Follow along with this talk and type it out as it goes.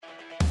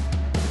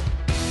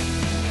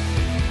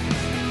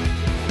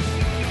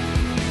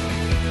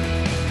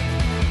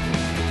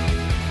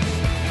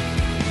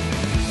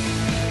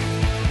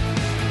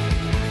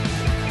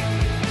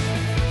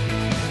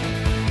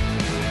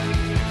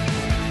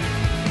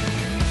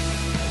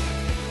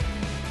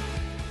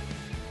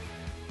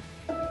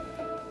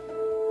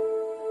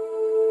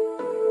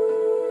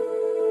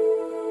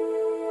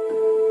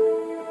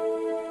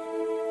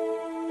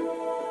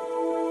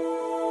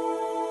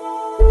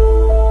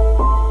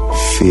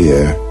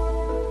fear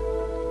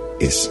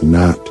is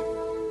not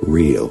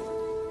real.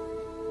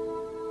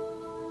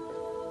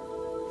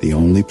 The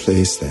only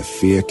place that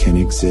fear can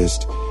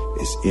exist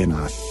is in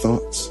our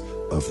thoughts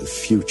of the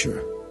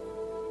future.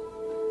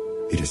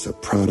 It is a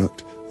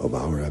product of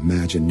our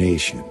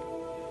imagination,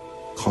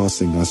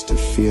 causing us to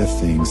fear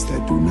things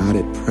that do not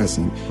at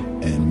present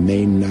and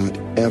may not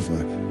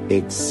ever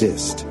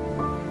exist.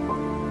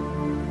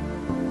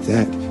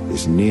 That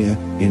is near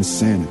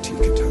insanity,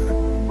 Qatar.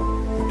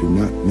 Do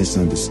not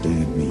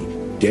misunderstand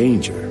me.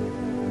 Danger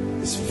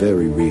is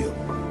very real,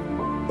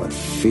 but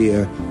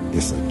fear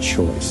is a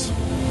choice.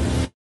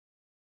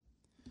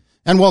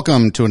 And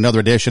welcome to another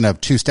edition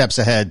of Two Steps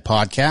Ahead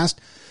podcast.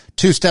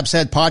 Two Steps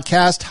Ahead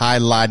podcast,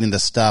 highlighting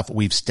the stuff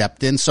we've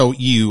stepped in so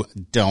you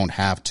don't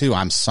have to.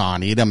 I'm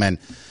Son Edom, and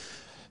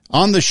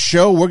on the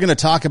show, we're going to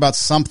talk about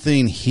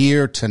something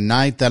here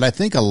tonight that I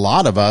think a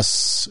lot of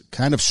us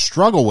kind of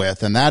struggle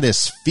with, and that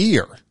is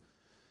fear.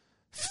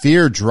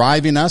 Fear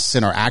driving us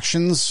in our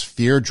actions,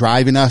 fear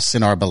driving us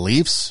in our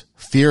beliefs,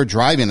 fear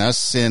driving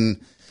us in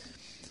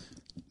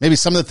maybe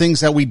some of the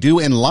things that we do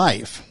in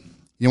life.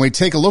 You know, we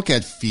take a look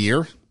at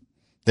fear.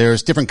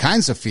 There's different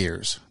kinds of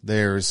fears.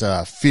 There's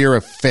fear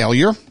of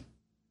failure,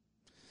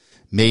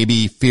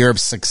 maybe fear of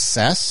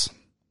success.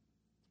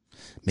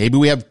 Maybe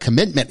we have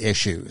commitment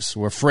issues.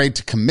 We're afraid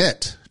to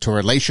commit to a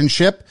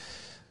relationship,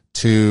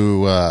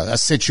 to a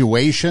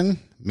situation,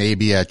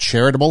 maybe a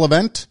charitable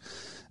event.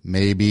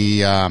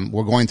 Maybe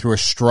we're going through a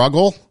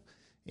struggle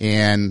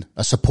in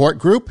a support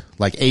group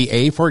like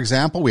AA, for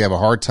example. We have a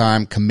hard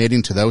time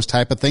committing to those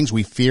type of things.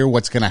 We fear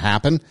what's going to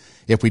happen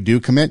if we do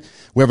commit.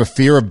 We have a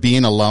fear of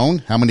being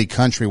alone. How many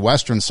country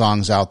western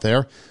songs out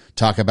there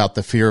talk about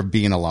the fear of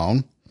being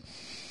alone?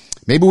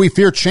 Maybe we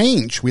fear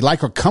change. We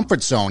like our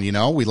comfort zone, you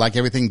know. We like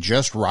everything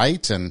just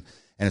right, and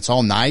it's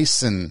all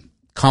nice and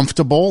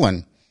comfortable,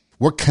 and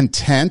we're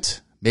content,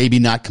 maybe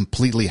not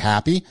completely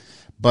happy,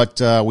 but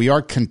we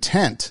are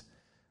content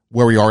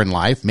where we are in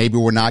life. Maybe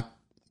we're not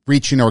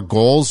reaching our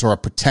goals or our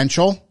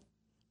potential,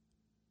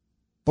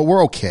 but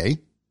we're okay.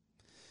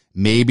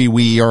 Maybe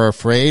we are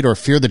afraid or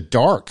fear the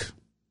dark.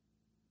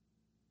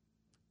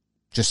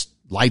 Just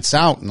lights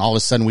out, and all of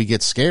a sudden we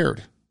get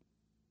scared.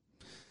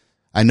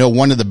 I know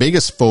one of the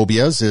biggest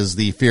phobias is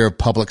the fear of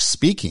public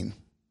speaking.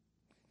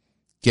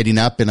 Getting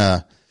up in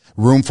a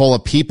room full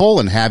of people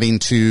and having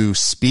to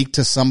speak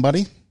to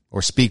somebody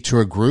or speak to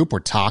a group or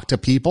talk to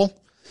people.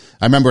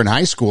 I remember in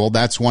high school,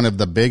 that's one of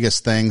the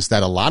biggest things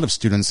that a lot of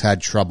students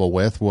had trouble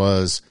with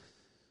was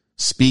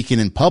speaking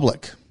in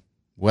public,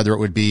 whether it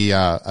would be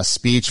a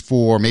speech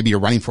for maybe you're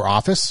running for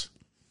office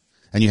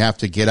and you have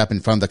to get up in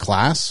front of the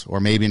class or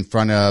maybe in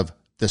front of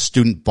the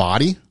student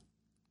body.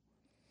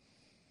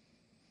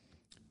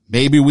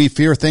 Maybe we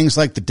fear things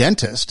like the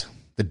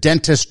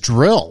dentist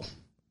drill.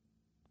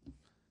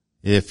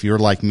 If you're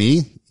like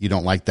me, you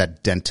don't like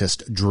that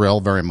dentist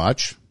drill very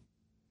much.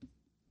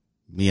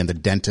 Me and the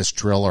dentist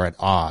drill are at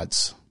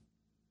odds.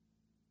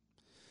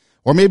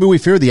 Or maybe we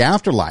fear the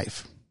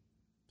afterlife.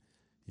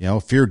 You know,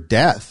 fear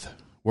death.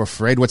 We're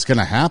afraid what's going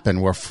to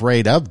happen. We're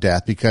afraid of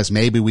death because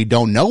maybe we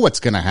don't know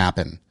what's going to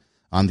happen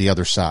on the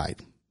other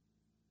side.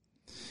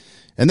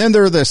 And then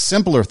there are the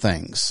simpler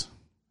things.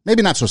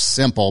 Maybe not so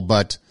simple,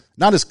 but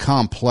not as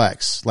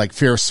complex, like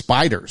fear of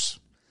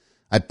spiders.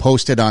 I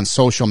posted on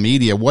social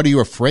media, what are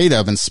you afraid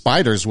of? And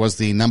spiders was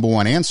the number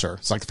one answer.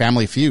 It's like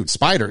Family Feud.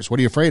 Spiders, what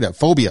are you afraid of?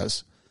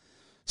 Phobias.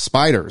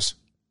 Spiders.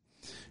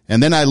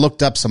 And then I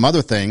looked up some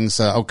other things.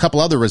 A couple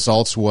other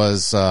results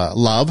was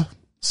love.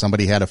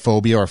 Somebody had a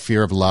phobia or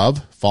fear of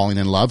love, falling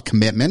in love,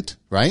 commitment,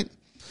 right?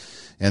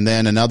 And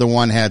then another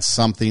one had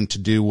something to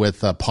do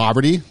with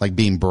poverty, like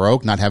being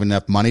broke, not having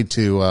enough money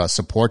to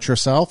support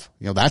yourself.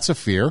 You know, that's a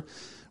fear.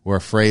 We're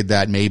afraid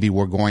that maybe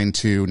we're going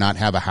to not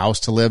have a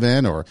house to live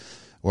in or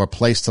a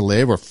place to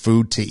live or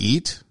food to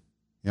eat.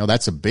 You know,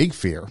 that's a big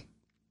fear.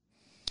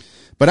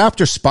 But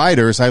after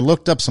spiders, I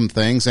looked up some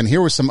things, and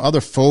here were some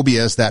other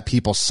phobias that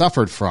people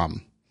suffered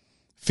from.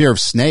 Fear of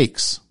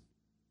snakes.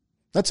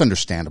 That's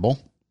understandable.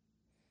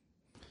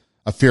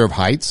 A fear of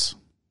heights.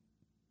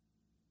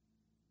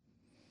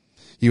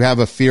 You have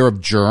a fear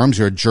of germs.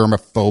 You're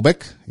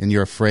germophobic, and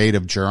you're afraid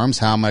of germs.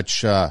 How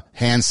much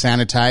hand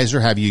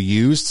sanitizer have you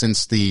used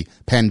since the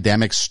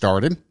pandemic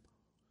started?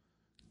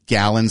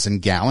 Gallons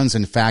and gallons.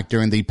 In fact,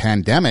 during the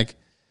pandemic,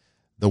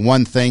 the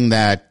one thing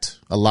that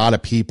a lot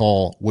of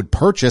people would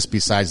purchase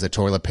besides the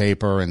toilet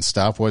paper and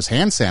stuff was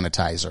hand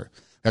sanitizer.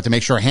 We have to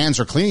make sure our hands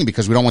are clean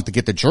because we don't want to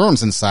get the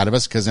germs inside of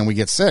us because then we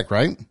get sick,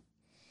 right?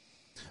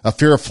 A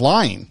fear of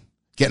flying,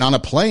 getting on a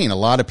plane. A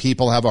lot of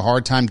people have a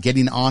hard time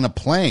getting on a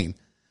plane.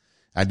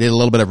 I did a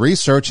little bit of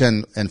research,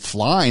 and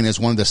flying is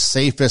one of the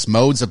safest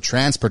modes of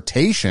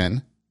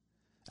transportation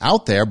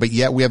out there, but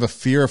yet we have a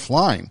fear of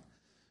flying.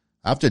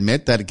 I have to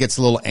admit that it gets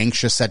a little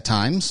anxious at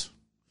times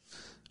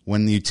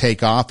when you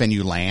take off and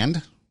you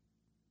land.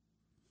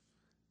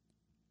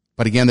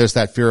 But again, there's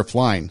that fear of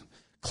flying.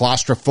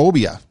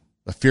 Claustrophobia,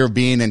 the fear of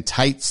being in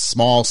tight,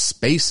 small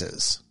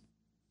spaces.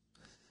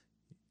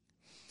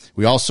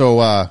 We also,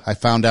 I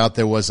found out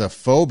there was a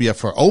phobia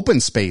for open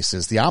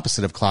spaces, the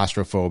opposite of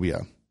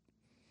claustrophobia.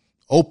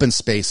 Open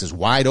spaces,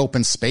 wide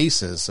open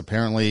spaces.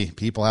 Apparently,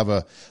 people have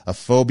a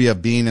phobia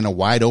of being in a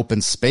wide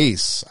open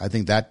space. I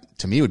think that,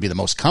 to me, would be the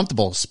most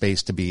comfortable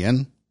space to be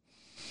in.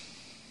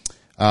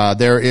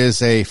 There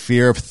is a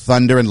fear of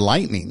thunder and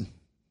lightning.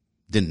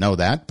 Didn't know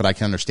that, but I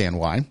can understand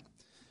why.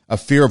 A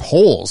fear of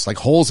holes, like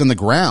holes in the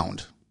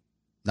ground,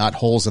 not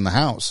holes in the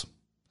house.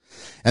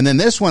 And then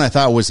this one I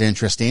thought was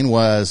interesting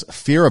was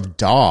fear of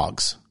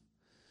dogs.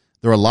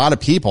 There are a lot of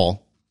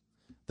people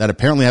that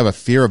apparently have a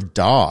fear of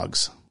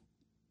dogs.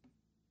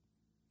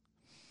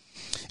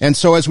 And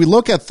so as we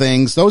look at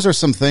things, those are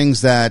some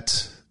things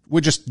that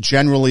we're just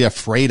generally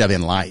afraid of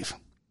in life.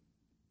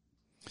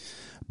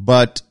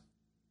 But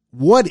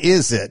what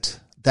is it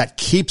that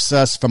keeps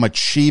us from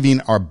achieving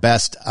our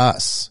best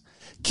us?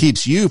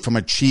 Keeps you from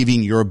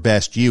achieving your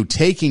best you,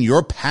 taking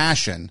your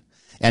passion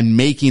and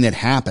making it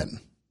happen?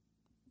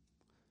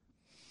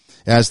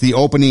 As the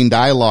opening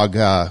dialogue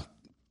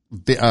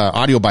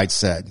audio bite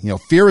said,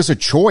 fear is a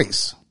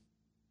choice.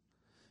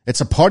 It's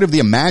a part of the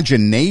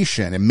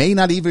imagination. It may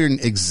not even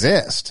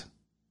exist.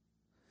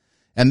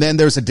 And then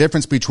there's a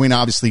difference between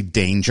obviously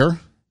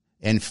danger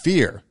and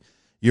fear.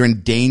 You're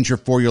in danger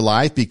for your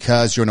life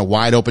because you're in a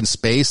wide open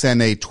space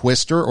and a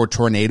twister or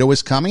tornado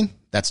is coming.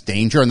 That's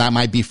danger, and that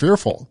might be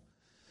fearful.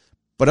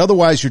 But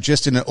otherwise, you're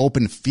just in an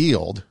open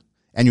field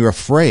and you're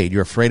afraid.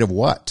 You're afraid of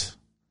what?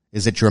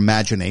 Is it your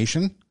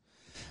imagination?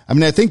 I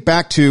mean, I think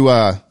back to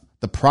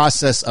the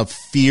process of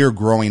fear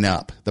growing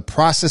up, the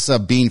process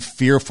of being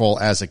fearful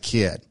as a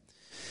kid.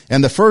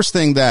 And the first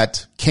thing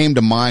that came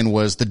to mind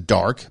was the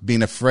dark,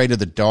 being afraid of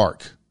the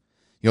dark.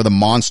 The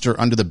monster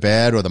under the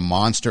bed or the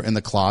monster in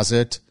the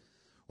closet,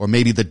 or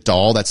maybe the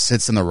doll that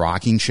sits in the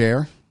rocking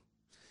chair.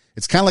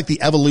 It's kind of like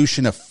the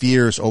evolution of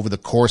fears over the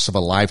course of a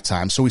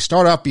lifetime. So we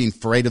start out being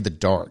afraid of the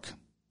dark,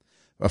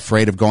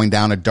 afraid of going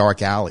down a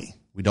dark alley.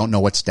 We don't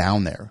know what's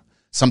down there.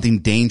 Something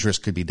dangerous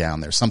could be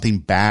down there. Something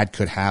bad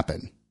could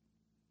happen.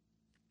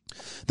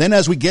 Then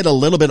as we get a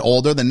little bit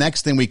older, the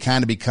next thing we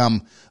kind of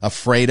become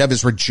afraid of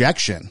is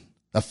rejection,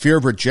 a fear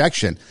of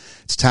rejection.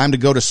 It's time to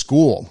go to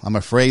school. I'm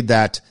afraid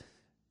that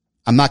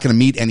I'm not going to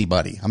meet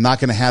anybody. I'm not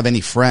going to have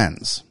any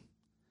friends.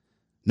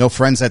 No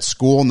friends at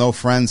school, no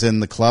friends in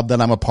the club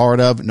that I'm a part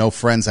of, no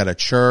friends at a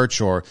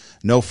church, or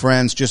no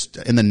friends just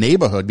in the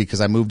neighborhood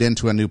because I moved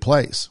into a new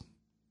place.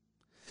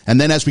 And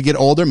then as we get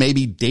older,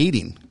 maybe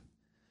dating.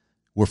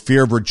 We're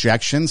fear of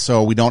rejection,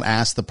 so we don't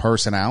ask the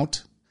person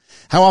out.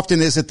 How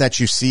often is it that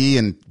you see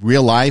in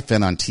real life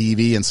and on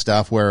TV and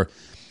stuff where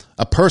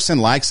a person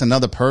likes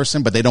another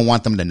person, but they don't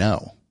want them to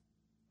know?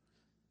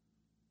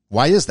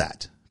 Why is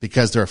that?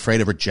 Because they're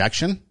afraid of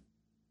rejection?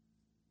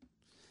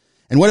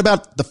 And what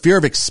about the fear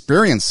of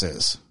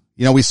experiences?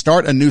 We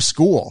start a new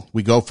school.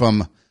 We go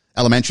from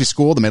elementary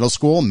school to middle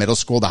school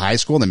to high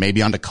school, then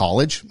maybe on to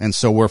college. And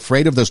so we're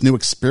afraid of those new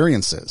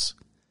experiences.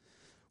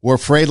 We're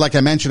afraid, like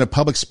I mentioned, of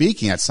public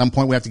speaking. At some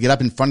point, we have to get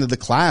up in front of the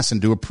class and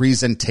do a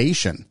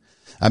presentation.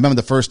 I remember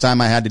the first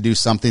time I had to do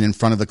something in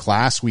front of the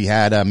class. We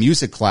had a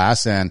music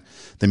class, and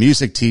the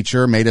music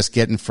teacher made us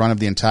get in front of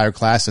the entire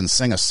class and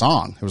sing a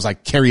song. It was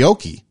like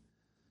karaoke.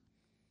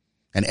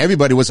 And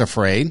everybody was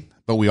afraid,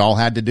 but we all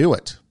had to do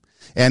it.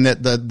 And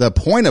the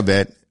point of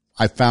it,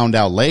 I found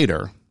out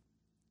later,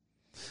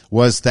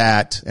 was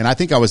that, and I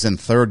think I was in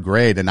third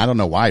grade, and I don't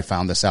know why I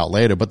found this out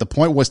later, but the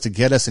point was to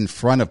get us in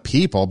front of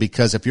people,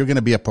 because if you're going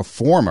to be a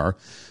performer,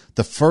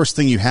 the first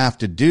thing you have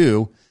to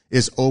do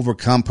is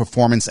overcome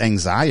performance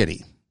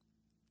anxiety.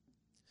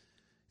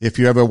 If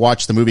you ever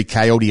watched the movie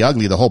Coyote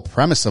Ugly, the whole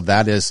premise of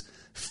that is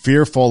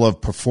fearful of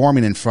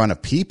performing in front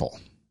of people.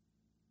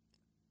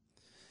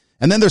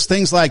 And then there's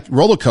things like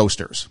roller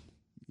coasters.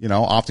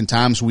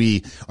 Oftentimes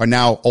we are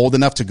now old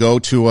enough to go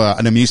to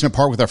an amusement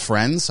park with our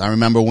friends. I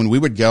remember when we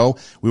would go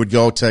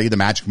to either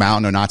Magic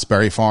Mountain or Knott's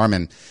Berry Farm,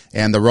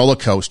 and the roller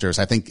coasters.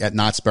 I think at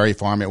Knott's Berry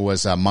Farm, it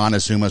was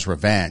Montezuma's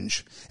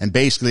Revenge. And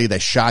basically they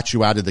shot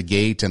you out of the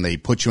gate and they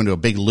put you into a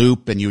big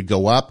loop, and you would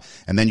go up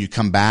and then you'd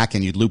come back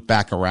and you'd loop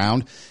back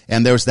around.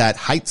 And there's that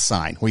height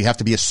sign where you have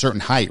to be a certain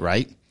height,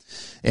 right?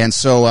 And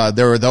so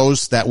there are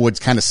those that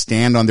would kind of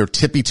stand on their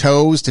tippy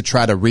toes to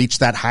try to reach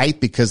that height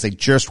because they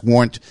just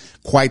weren't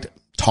quite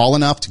tall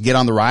enough to get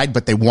on the ride,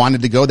 but they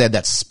wanted to go. They had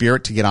that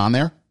spirit to get on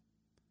there.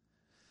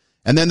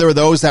 And then there were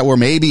those that were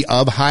maybe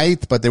of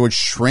height, but they would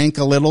shrink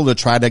a little to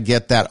try to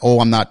get that,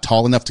 I'm not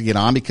tall enough to get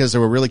on, because they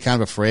were really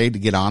kind of afraid to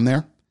get on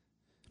there.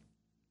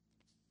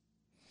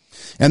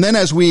 And then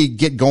as we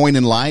get going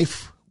in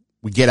life,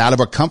 we get out of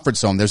our comfort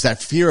zone. There's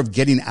that fear of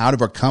getting out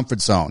of our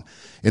comfort zone.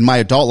 In my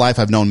adult life,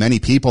 I've known many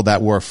people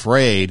that were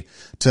afraid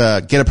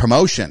to get a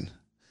promotion,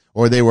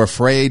 or they were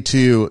afraid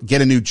to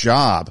get a new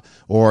job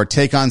or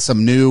take on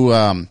some new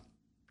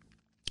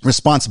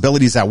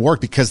responsibilities at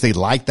work because they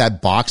liked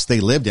that box they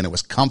lived in. It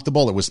was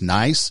comfortable. It was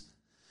nice.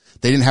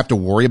 They didn't have to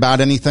worry about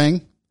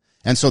anything.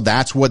 And so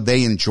that's what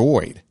they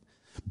enjoyed.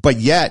 But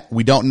yet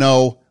we don't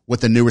know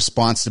what the new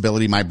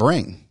responsibility might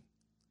bring.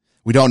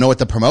 We don't know what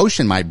the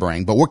promotion might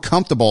bring, but we're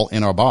comfortable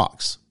in our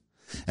box.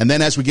 And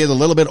then as we get a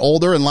little bit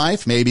older in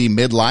life, maybe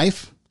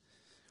midlife,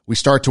 we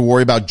start to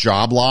worry about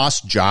job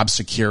loss, job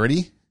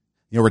security.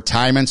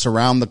 Retirement's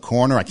around the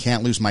corner. I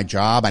can't lose my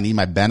job. I need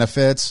my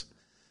benefits.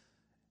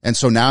 And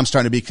so now I'm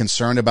starting to be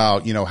concerned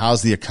about,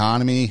 how's the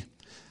economy?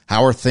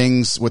 How are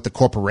things with the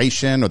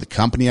corporation or the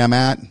company I'm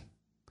at?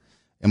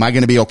 Am I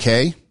going to be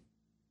okay?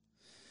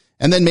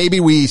 And then maybe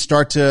we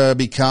start to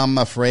become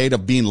afraid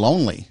of being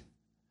lonely.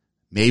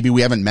 Maybe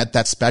we haven't met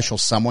that special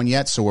someone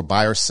yet, so we're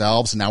by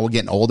ourselves, and now we're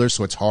getting older,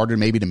 so it's harder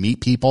maybe to meet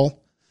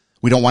people.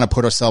 We don't want to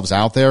put ourselves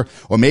out there.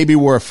 Or maybe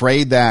we're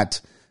afraid that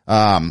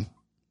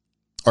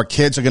our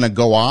kids are going to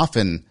go off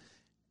and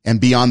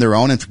be on their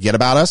own and forget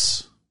about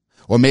us.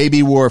 Or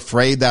maybe we're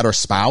afraid that our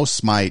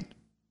spouse might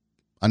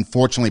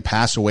unfortunately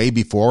pass away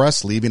before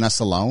us, leaving us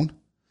alone.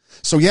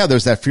 So yeah,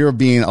 there's that fear of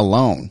being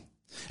alone.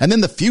 And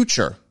then the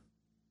future,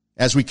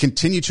 as we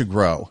continue to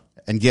grow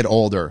and get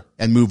older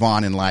and move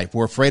on in life,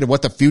 we're afraid of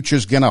what the future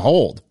is going to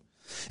hold.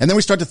 And then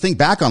we start to think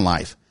back on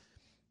life.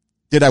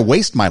 Did I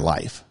waste my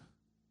life?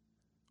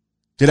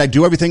 Did I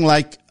do everything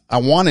like I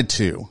wanted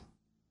to?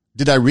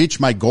 Did I reach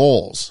my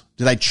goals?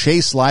 Did I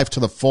chase life to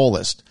the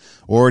fullest?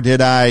 Or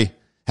did I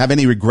have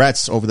any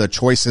regrets over the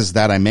choices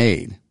that I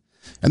made?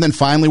 And then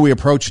finally, we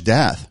approach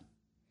death.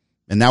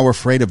 And now we're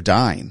afraid of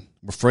dying.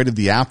 We're afraid of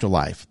the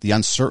afterlife, the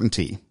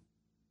uncertainty.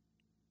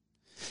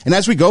 And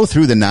as we go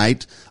through the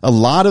night, a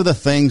lot of the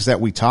things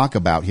that we talk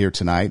about here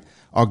tonight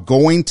are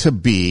going to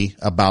be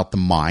about the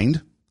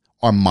mind,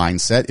 our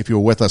mindset. If you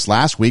were with us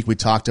last week, we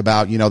talked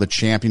about, the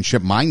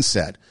championship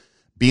mindset,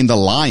 being the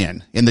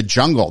lion in the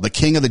jungle, the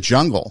king of the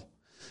jungle,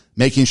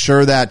 making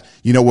sure that,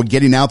 we're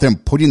getting out there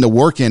and putting the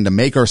work in to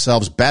make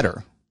ourselves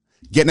better,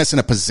 getting us in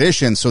a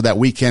position so that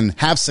we can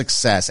have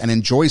success and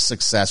enjoy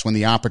success when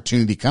the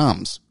opportunity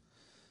comes.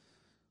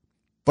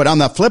 But on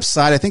the flip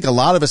side, I think a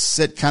lot of us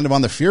sit kind of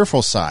on the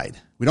fearful side.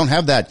 We don't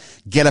have that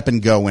get up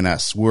and go in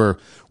us. We're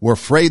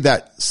afraid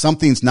that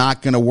something's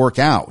not going to work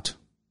out.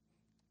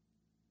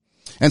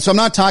 And so I'm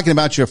not talking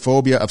about your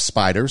phobia of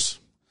spiders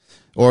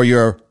or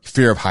your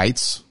fear of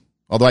heights,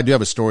 although I do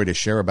have a story to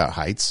share about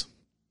heights,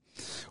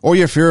 or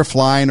your fear of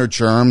flying or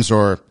germs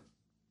or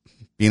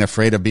being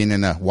afraid of being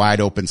in a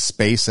wide open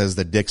space, as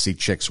the Dixie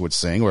Chicks would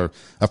sing, or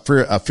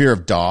a fear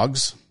of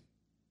dogs.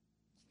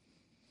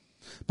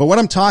 But what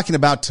I'm talking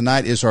about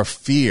tonight is our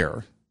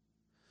fear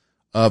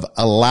of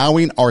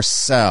allowing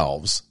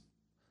ourselves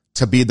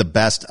to be the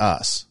best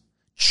us,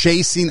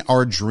 chasing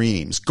our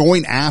dreams,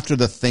 going after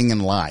the thing in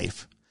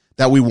life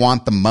that we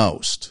want the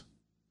most,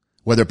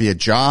 whether it be a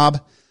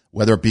job,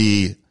 whether it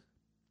be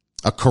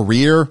a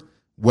career,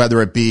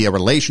 whether it be a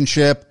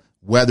relationship,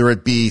 whether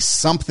it be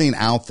something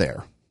out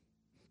there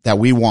that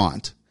we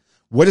want.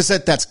 What is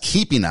it that's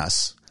keeping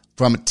us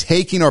from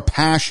taking our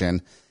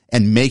passion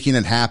and making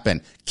it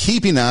happen,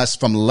 keeping us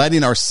from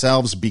letting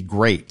ourselves be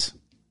great?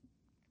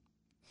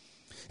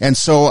 And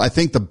so I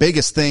think the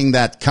biggest thing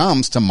that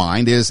comes to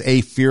mind is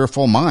a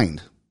fearful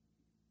mind.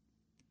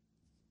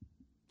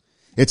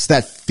 It's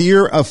that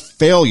fear of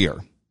failure,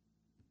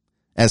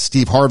 as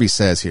Steve Harvey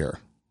says here.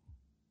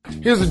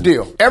 Here's the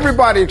deal.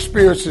 Everybody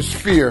experiences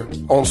fear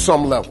on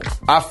some level.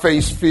 I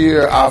face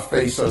fear. I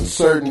face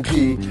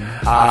uncertainty.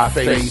 I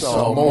face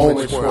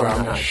moments where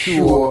I'm not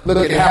sure.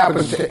 Look, it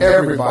happens to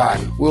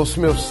everybody. Will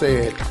Smith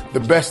said,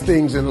 the best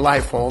things in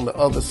life are on the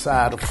other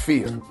side of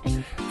fear.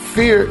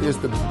 Fear is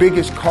the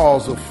biggest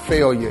cause of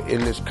failure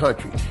in this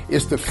country.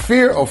 It's the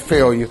fear of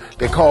failure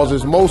that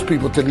causes most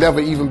people to never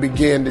even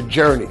begin the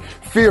journey.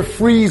 Fear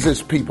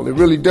freezes people. It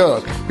really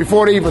does.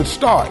 Before they even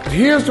start.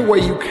 Here's the way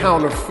you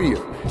counter fear.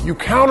 You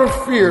counter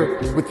fear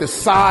with the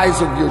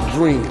size of your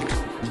dreams.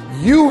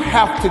 You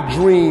have to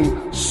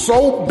dream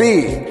so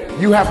big.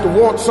 You have to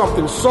want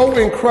something so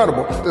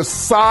incredible. The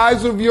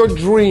size of your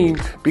dream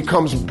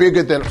becomes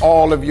bigger than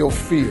all of your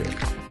fear.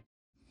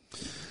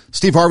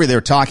 Steve Harvey, they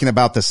were talking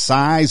about the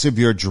size of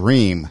your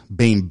dream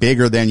being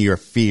bigger than your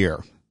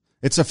fear.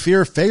 It's a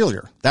fear of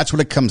failure. That's what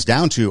it comes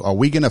down to. Are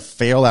we going to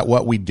fail at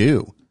what we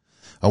do?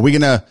 Are we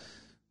going to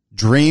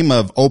dream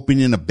of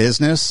opening a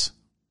business?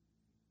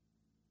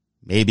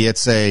 Maybe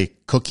it's a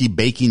cookie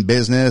baking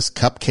business,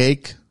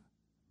 cupcake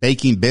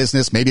baking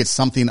business. Maybe it's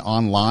something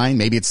online.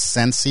 Maybe it's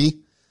Scentsy,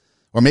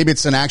 or maybe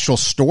it's an actual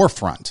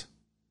storefront.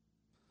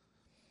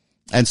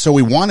 And so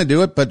we want to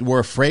do it, but we're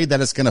afraid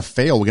that it's going to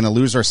fail. We're going to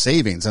lose our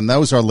savings. And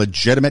those are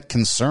legitimate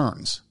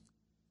concerns.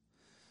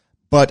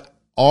 But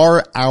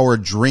are our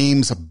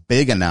dreams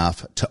big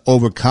enough to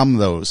overcome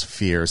those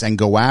fears and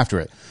go after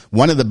it?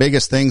 One of the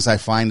biggest things I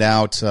find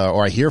out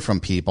or I hear from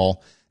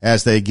people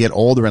as they get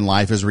older in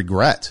life is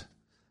regret.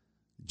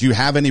 Do you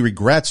have any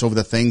regrets over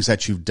the things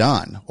that you've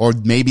done, or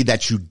maybe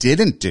that you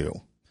didn't do?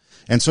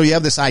 And so you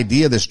have this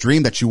idea, this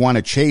dream that you want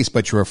to chase,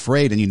 but you're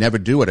afraid and you never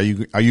do it.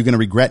 Are you going to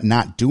regret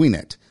not doing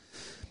it?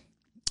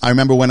 I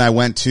remember when I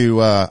went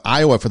to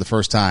Iowa for the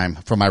first time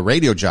for my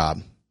radio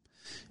job,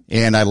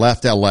 and I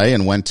left LA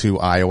and went to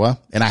Iowa,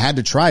 and I had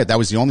to try it. That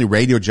was the only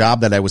radio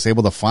job that I was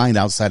able to find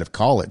outside of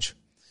college.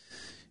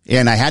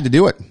 And I had to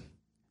do it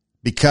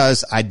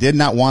because I did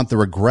not want the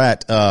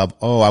regret of,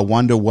 I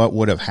wonder what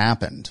would have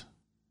happened.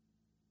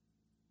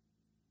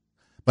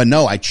 But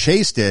no, I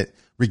chased it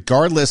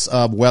regardless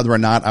of whether or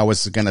not I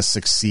was going to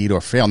succeed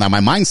or fail. Now, my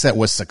mindset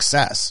was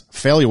success.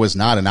 Failure was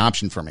not an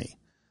option for me.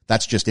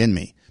 That's just in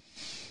me.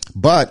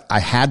 But I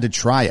had to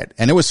try it,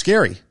 and it was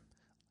scary.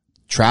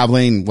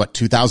 Traveling,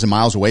 2,000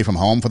 miles away from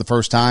home for the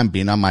first time,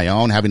 being on my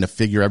own, having to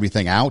figure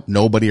everything out,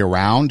 nobody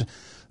around.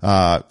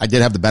 I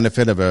did have the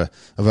benefit of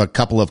a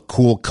couple of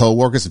cool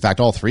coworkers. In fact,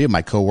 all three of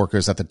my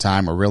coworkers at the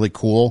time were really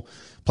cool,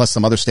 plus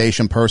some other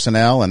station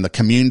personnel, and the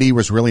community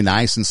was really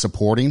nice and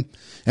supporting.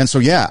 And so,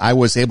 yeah, I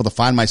was able to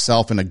find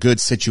myself in a good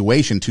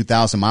situation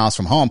 2,000 miles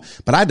from home,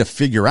 but I had to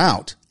figure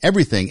out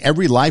everything.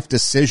 Every life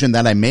decision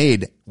that I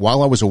made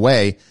while I was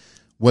away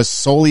was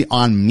solely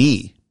on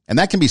me. And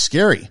that can be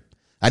scary.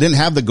 I didn't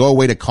have the go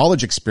away to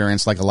college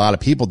experience like a lot of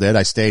people did.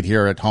 I stayed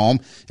here at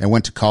home and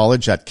went to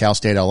college at Cal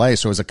State LA.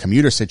 So it was a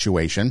commuter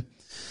situation.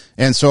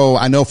 And so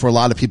I know for a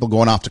lot of people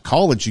going off to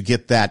college, you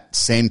get that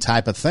same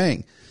type of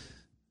thing.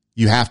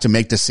 You have to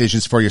make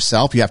decisions for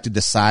yourself. You have to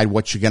decide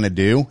what you're going to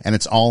do, and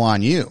it's all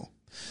on you.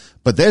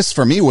 But this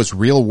for me was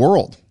real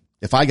world.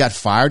 If I got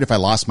fired, if I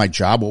lost my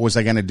job, what was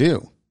I going to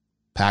do?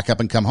 Pack up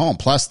and come home.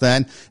 Plus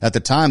then at the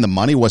time, the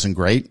money wasn't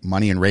great.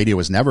 Money in radio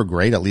was never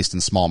great, at least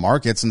in small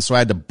markets. And so I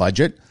had to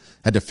budget,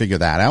 had to figure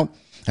that out.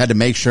 I had to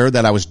make sure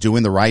that I was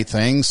doing the right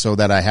thing so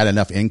that I had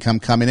enough income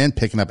coming in,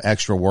 picking up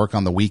extra work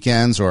on the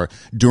weekends or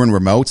doing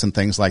remotes and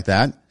things like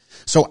that.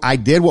 So I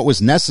did what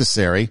was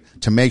necessary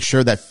to make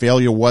sure that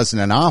failure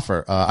wasn't an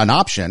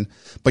option.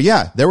 But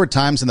yeah, there were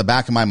times in the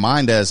back of my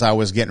mind as I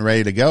was getting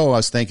ready to go, I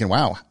was thinking,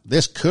 wow,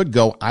 this could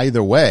go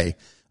either way.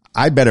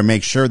 I better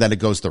make sure that it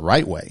goes the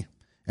right way.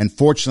 And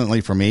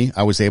fortunately for me,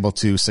 I was able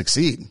to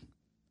succeed.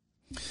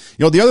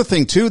 The other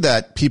thing too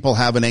that people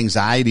have an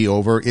anxiety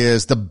over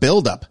is the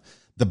buildup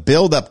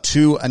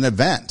to an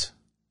event,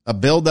 a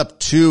buildup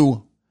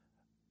to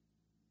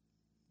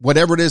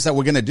whatever it is that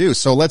we're going to do.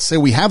 So let's say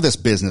we have this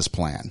business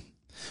plan,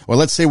 or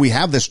let's say we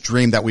have this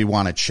dream that we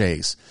want to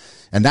chase.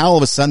 And now all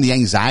of a sudden the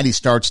anxiety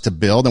starts to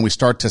build and we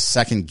start to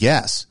second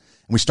guess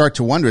and we start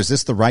to wonder, is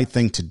this the right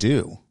thing to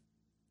do?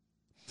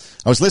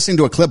 I was listening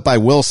to a clip by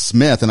Will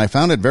Smith and I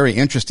found it very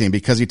interesting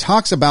because he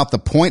talks about the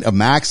point of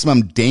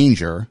maximum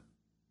danger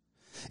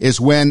is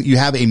when you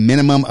have a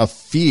minimum of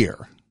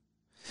fear.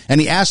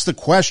 And he asked the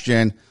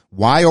question,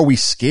 why are we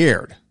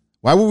scared?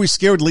 Why were we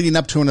scared leading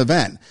up to an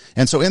event?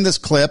 And so in this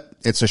clip,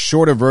 it's a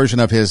shorter version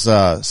of his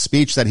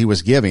speech that he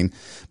was giving.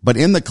 But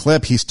in the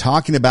clip, he's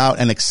talking about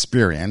an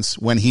experience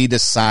when he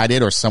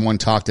decided or someone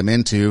talked him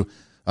into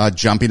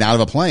jumping out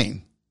of a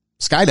plane,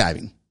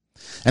 skydiving.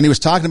 And he was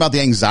talking about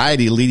the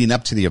anxiety leading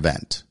up to the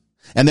event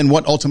and then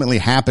what ultimately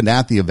happened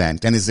at the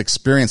event and his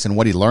experience and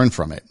what he learned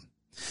from it.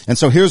 And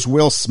so here's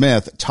Will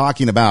Smith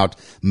talking about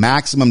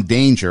maximum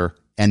danger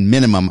and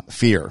minimum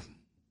fear.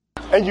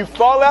 And you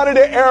fall out of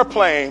the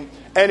airplane,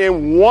 and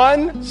in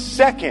 1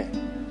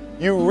 second,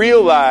 you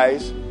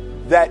realize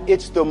that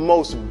it's the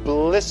most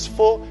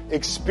blissful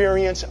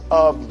experience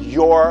of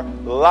your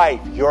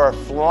life. You're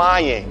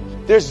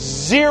flying. There's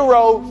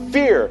zero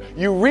fear.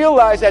 You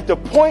realize that the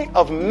point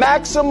of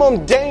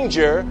maximum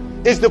danger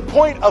is the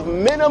point of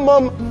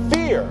minimum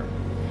fear.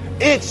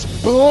 It's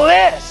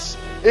bliss.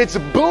 It's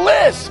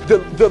bliss.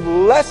 The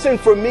lesson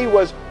for me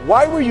was,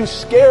 why were you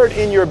scared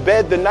in your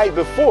bed the night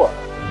before?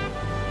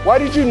 What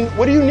do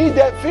you need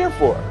that fear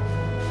for?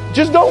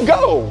 Just don't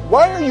go.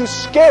 Why are you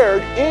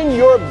scared in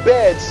your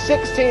bed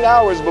 16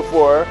 hours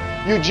before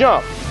you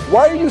jump?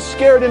 Why are you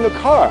scared in the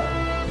car?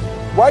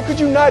 Why could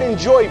you not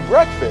enjoy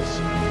breakfast?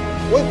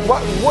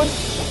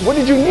 What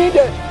did you need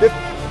that? The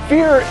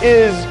fear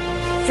is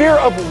fear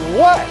of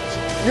what?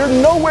 You're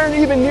nowhere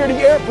even near the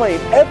airplane.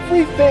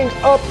 Everything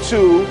up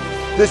to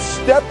the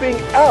stepping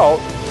out,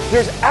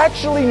 there's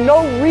actually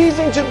no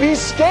reason to be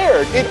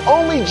scared. It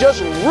only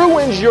just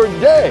ruins your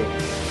day.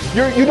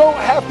 You don't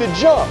have to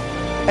jump.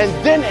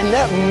 And then in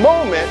that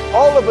moment,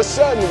 all of a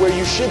sudden, where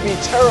you should be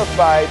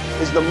terrified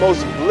is the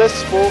most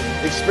blissful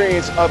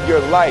experience of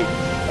your life.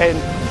 And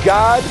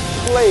God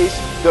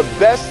placed the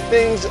best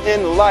things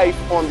in life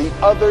on the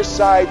other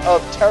side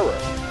of terror.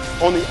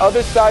 On the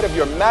other side of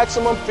your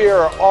maximum fear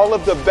are all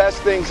of the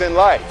best things in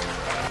life.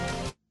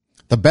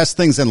 The best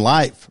things in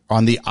life are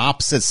on the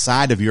opposite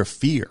side of your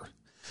fear.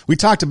 We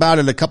talked about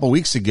it a couple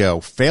weeks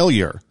ago.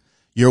 Failure.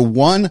 You're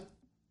one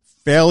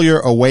failure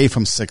away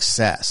from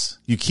success.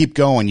 You keep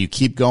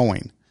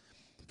going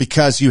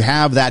because you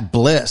have that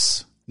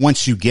bliss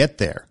once you get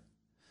there.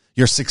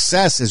 Your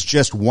success is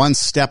just one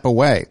step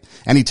away.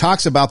 And he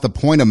talks about the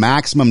point of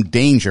maximum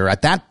danger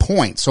at that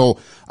point. So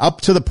up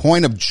to the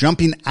point of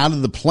jumping out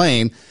of the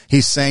plane,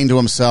 he's saying to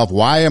himself,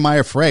 why am I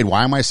afraid?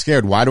 Why am I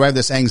scared? Why do I have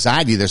this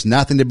anxiety? There's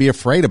nothing to be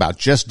afraid about.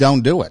 Just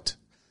don't do it.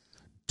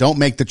 Don't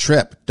make the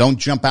trip. Don't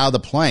jump out of the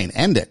plane.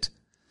 End it.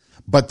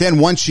 But then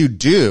once you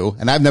do,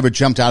 and I've never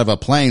jumped out of a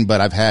plane, but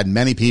I've had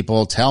many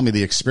people tell me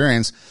the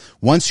experience.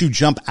 Once you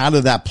jump out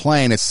of that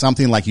plane, it's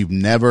something like you've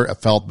never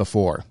felt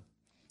before.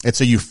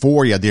 It's a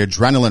euphoria, the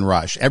adrenaline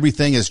rush.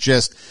 Everything is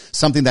just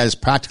something that is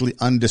practically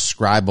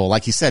undescribable.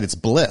 Like he said, it's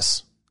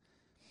bliss.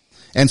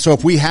 And so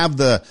if we have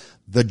the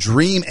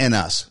dream in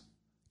us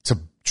to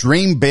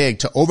dream big,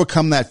 to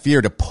overcome that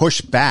fear, to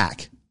push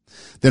back,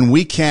 then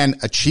we can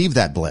achieve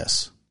that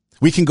bliss.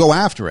 We can go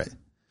after it.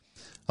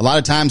 A lot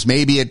of times,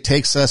 maybe it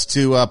takes us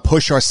to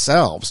push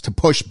ourselves, to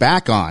push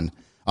back on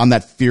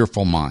that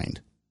fearful mind.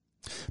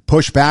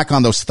 Push back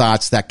on those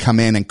thoughts that come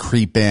in and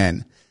creep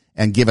in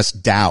and give us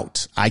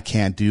doubt. I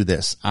can't do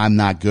this. I'm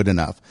not good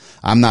enough.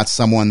 I'm not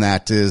someone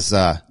that is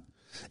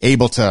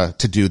able to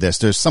do this.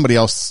 There's somebody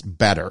else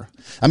better.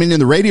 I mean, in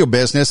the radio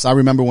business, I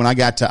remember when I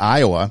got to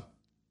Iowa,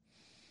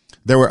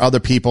 there were other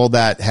people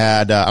that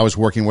I was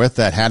working with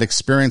that had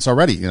experience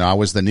already. You know, I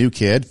was the new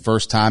kid,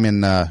 first time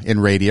in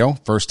radio,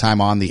 first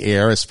time on the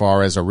air as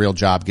far as a real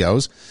job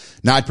goes.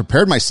 Now, I'd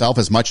prepared myself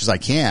as much as I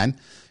can.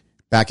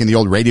 Back in the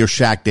old Radio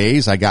Shack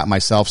days, I got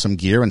myself some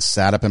gear and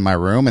sat up in my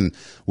room and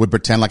would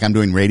pretend like I'm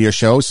doing radio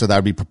shows so that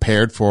I'd be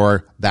prepared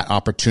for that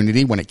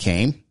opportunity when it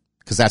came.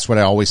 Because that's what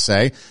I always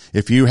say.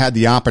 If you had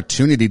the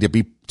opportunity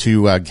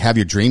to have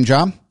your dream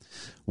job,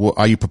 well,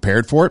 are you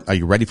prepared for it? Are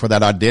you ready for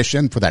that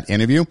audition, for that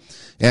interview?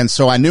 And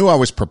so I knew I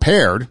was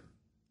prepared,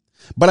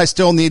 but I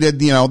still needed,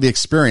 the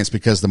experience,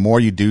 because the more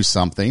you do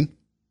something,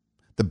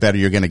 the better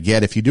you're going to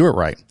get if you do it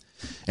right.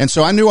 And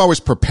so I knew I was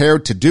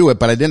prepared to do it,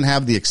 but I didn't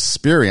have the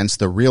experience,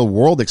 the real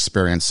world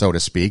experience, so to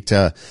speak,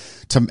 to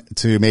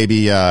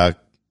maybe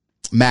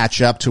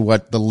match up to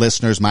what the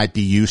listeners might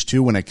be used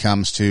to when it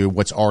comes to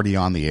what's already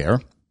on the air.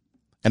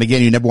 And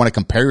again, you never want to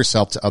compare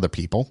yourself to other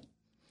people.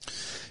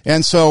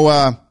 And so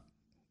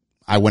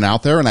I went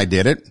out there and I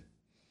did it.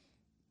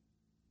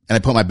 And I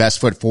put my best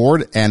foot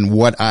forward. And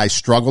what I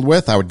struggled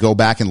with, I would go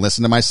back and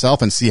listen to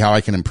myself and see how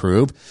I can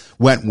improve.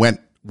 What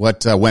went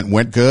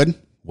good.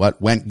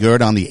 What went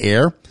good on the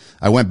air,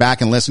 I went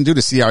back and listened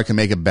to see how I can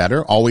make it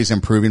better, always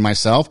improving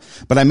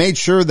myself. But I made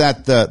sure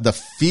that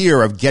the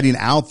fear of getting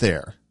out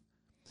there,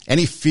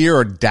 any fear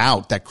or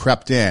doubt that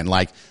crept in,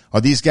 like,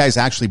 are these guys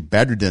actually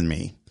better than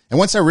me? And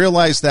once I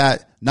realized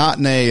that, not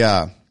in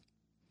a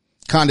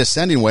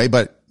condescending way,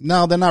 but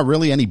no, they're not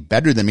really any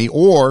better than me,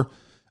 or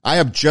I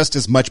have just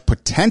as much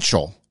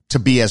potential to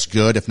be as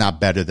good, if not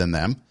better than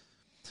them,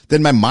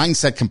 then my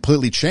mindset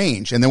completely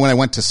changed. And then when I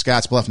went to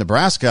Scottsbluff,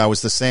 Nebraska, I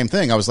was the same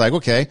thing. I was like,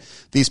 okay,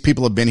 these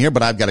people have been here,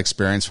 but I've got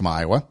experience from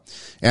Iowa.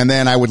 And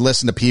then I would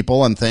listen to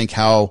people and think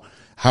how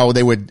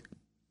they would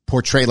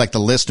portray, like the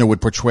listener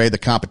would portray the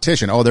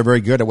competition. Oh, they're very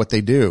good at what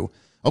they do.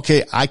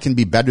 Okay, I can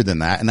be better than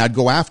that. And I'd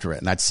go after it.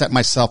 And I'd set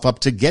myself up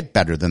to get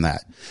better than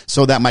that.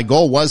 So that my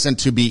goal wasn't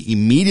to be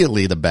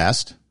immediately the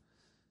best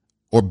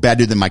or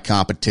better than my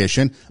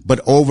competition,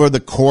 but over the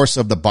course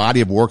of the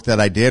body of work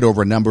that I did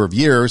over a number of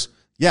years,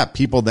 yeah,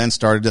 people then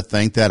started to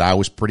think that I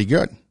was pretty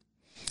good.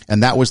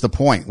 And that was the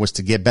point, was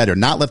to get better.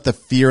 Not let the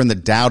fear and the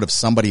doubt of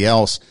somebody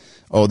else,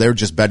 oh, they're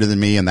just better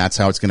than me and that's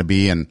how it's going to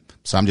be, and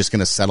so I'm just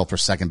going to settle for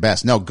second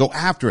best. No, go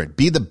after it.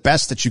 Be the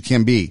best that you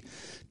can be.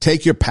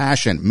 Take your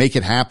passion. Make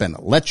it happen.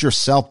 Let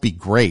yourself be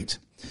great.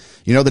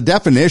 The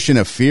definition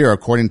of fear,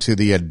 according to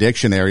the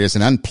dictionary, is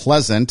an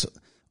unpleasant,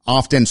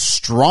 often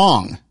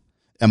strong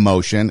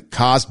emotion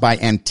caused by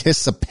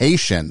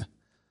anticipation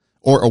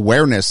or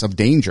awareness of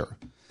danger.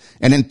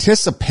 And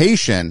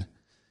anticipation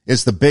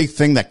is the big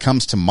thing that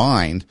comes to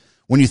mind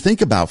when you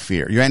think about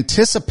fear. You're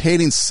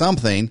anticipating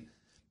something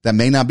that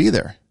may not be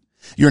there.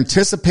 You're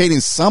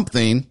anticipating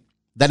something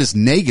that is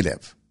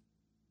negative.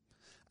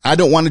 I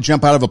don't want to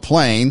jump out of a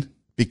plane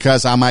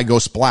because I might go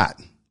splat.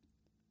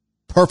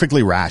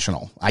 Perfectly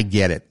rational. I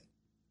get it.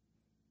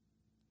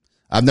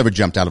 I've never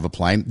jumped out of a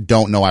plane.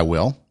 Don't know I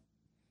will.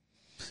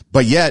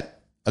 But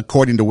yet,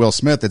 according to Will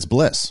Smith, it's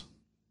bliss.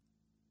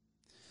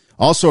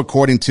 Also,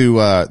 according to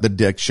the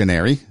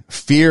dictionary,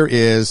 fear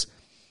is,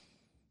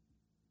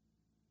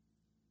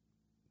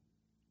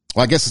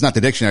 well, I guess it's not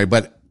the dictionary,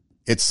 but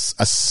it's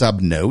a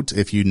subnote.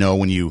 If you know,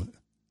 when you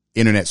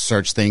internet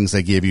search things,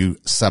 they give you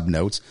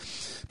subnotes.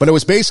 But it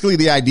was basically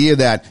the idea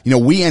that,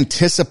 we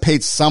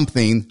anticipate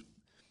something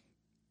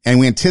and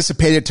we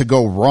anticipate it to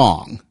go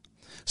wrong.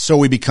 So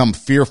we become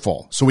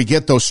fearful. So we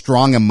get those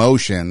strong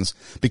emotions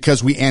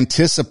because we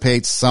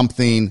anticipate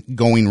something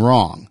going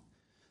wrong.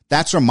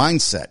 That's our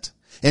mindset.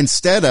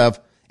 Instead of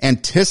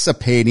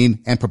anticipating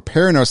and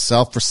preparing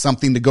ourselves for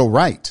something to go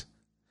right.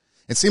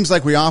 It seems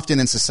like we often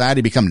in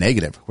society become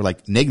negative. We're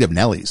like negative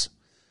Nellies.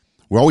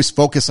 We're always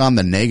focused on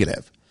the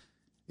negative.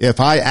 If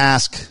I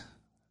ask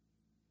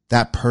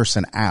that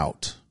person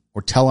out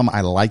or tell them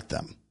I like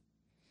them,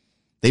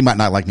 they might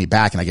not like me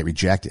back and I get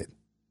rejected.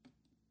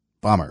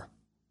 Bummer.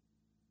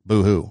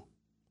 Boo-hoo.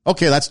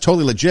 Okay, that's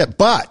totally legit.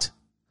 But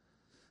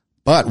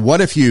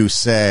what if you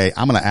say,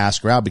 I'm going to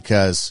ask her out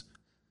because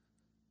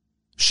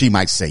she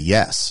might say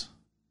yes.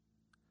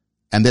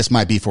 And this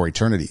might be for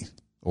eternity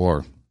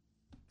or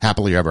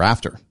happily ever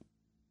after.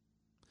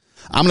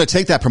 I'm going to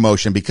take that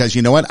promotion because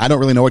you know what? I don't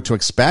really know what to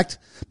expect,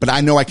 but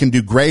I know I can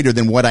do greater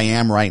than what I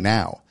am right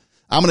now.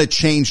 I'm going to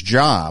change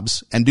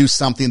jobs and do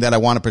something that I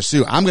want to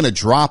pursue. I'm going to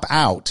drop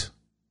out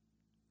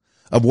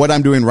of what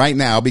I'm doing right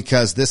now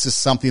because this is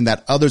something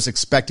that others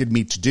expected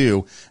me to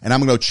do. And I'm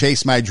going to go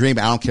chase my dream.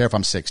 I don't care if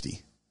I'm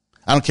 60.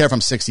 I don't care if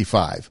I'm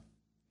 65.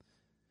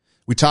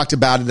 We talked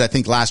about it, I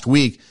think, last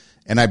week.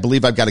 and I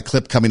believe I've got a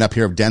clip coming up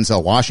here of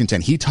Denzel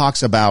Washington. He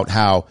talks about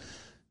how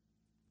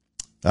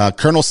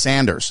Colonel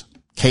Sanders,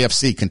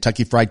 KFC,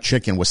 Kentucky Fried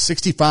Chicken, was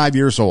 65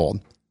 years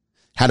old,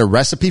 had a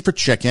recipe for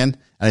chicken,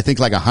 and I think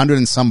like $100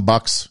 and some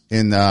bucks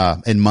in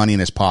money in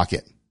his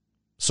pocket,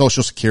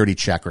 Social Security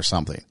check or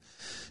something.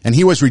 And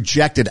he was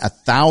rejected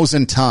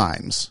 1,000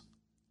 times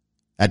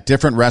at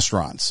different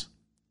restaurants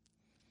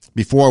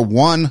before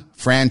one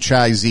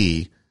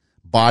franchisee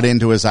bought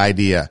into his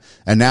idea.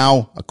 And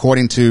now,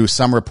 according to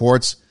some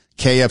reports,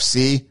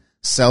 KFC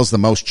sells the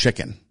most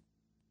chicken.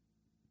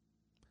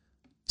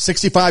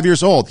 65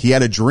 years old, he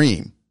had a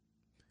dream,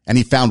 and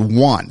he found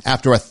one.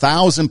 After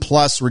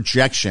 1,000+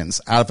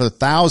 rejections, out of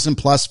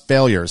 1,000+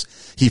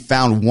 failures, he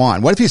found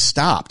one. What if he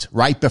stopped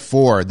right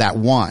before that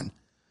one?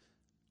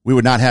 We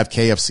would not have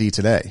KFC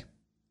today.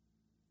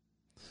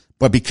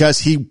 But because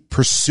he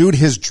pursued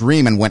his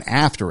dream and went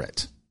after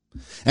it.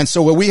 And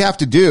so what we have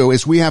to do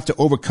is we have to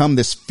overcome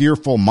this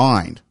fearful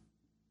mind.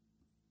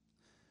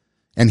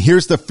 And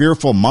here's the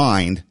fearful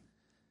mind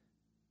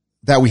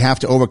that we have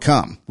to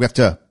overcome. We have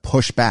to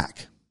push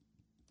back.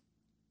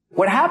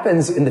 What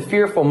happens in the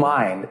fearful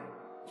mind,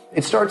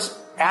 it starts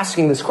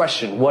asking this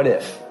question, what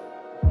if?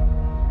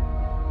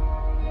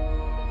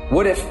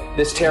 What if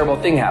this terrible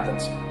thing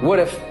happens? What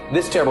if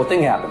this terrible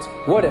thing happens?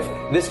 What if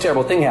this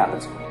terrible thing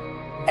happens?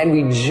 And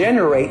we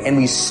generate and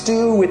we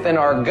stew within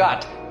our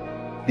gut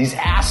these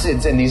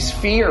acids and these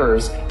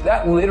fears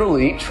that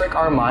literally trick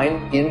our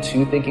mind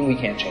into thinking we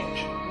can't change.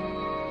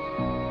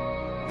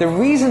 The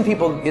reason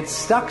people get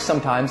stuck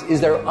sometimes is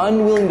they're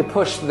unwilling to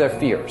push through their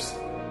fears,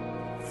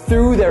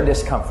 through their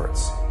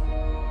discomforts.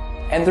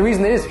 And the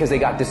reason it is because they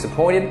got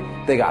disappointed,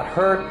 they got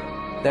hurt,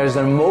 there's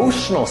an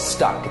emotional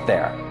stuck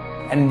there.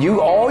 And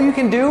all you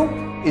can do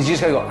is you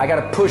just gotta go, I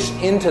gotta push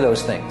into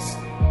those things.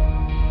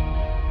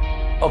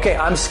 Okay,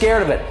 I'm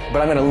scared of it,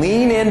 but I'm going to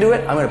lean into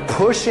it. I'm going to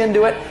push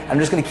into it. I'm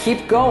just going to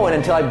keep going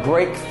until I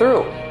break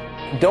through.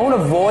 Don't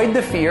avoid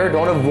the fear.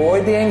 Don't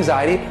avoid the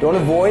anxiety. Don't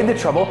avoid the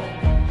trouble.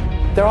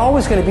 They're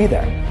always going to be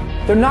there.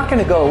 They're not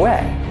going to go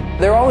away.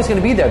 They're always going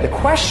to be there. The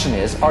question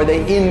is, are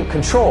they in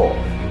control?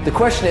 The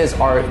question is,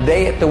 are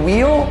they at the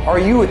wheel? Or are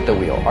you at the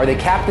wheel? Are they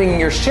captaining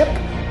your ship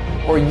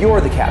or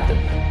you're the captain?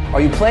 Are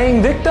you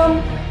playing victim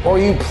or are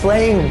you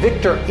playing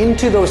victor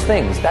into those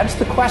things? That's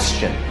the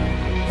question.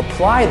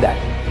 Apply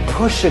that.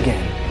 Push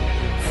again.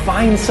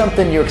 Find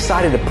something you're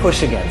excited to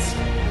push against.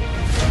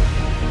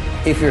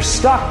 If you're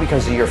stuck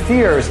because of your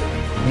fears,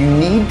 you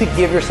need to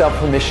give yourself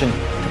permission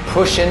to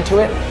push into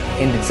it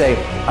and to say,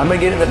 I'm going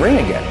to get in the ring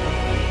again.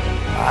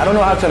 I don't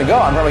know how it's going to go.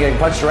 I'm probably getting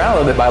punched around a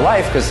little bit by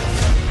life because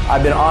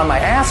I've been on my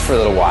ass for a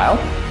little while.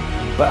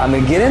 But I'm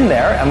going to get in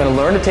there. I'm going to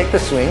learn to take the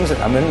swings.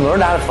 I'm going to learn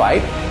how to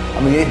fight.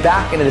 I'm going to get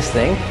back into this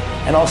thing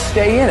and I'll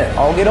stay in it.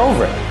 I'll get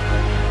over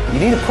it. You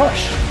need to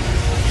push.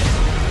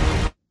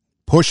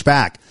 Push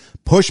back.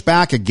 Push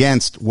back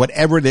against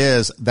whatever it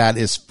is that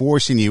is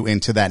forcing you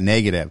into that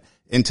negative,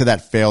 into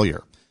that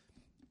failure.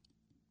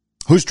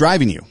 Who's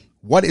driving you?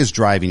 What is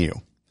driving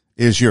you?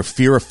 Is your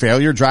fear of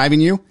failure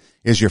driving you?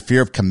 Is your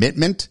fear of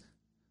commitment?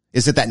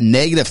 Is it that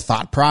negative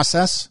thought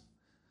process?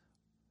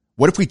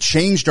 What if we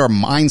changed our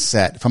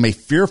mindset from a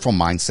fearful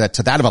mindset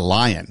to that of a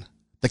lion,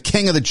 the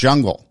king of the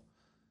jungle?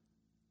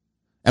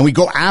 And we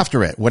go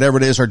after it, whatever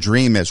it is our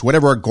dream is,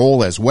 whatever our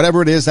goal is,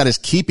 whatever it is that is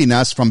keeping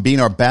us from being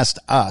our best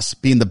us,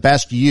 being the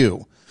best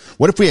you.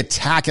 What if we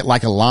attack it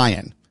like a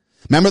lion?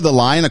 Remember the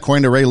lion,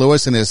 according to Ray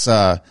Lewis in his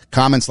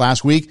comments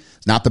last week,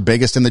 not the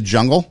biggest in the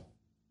jungle.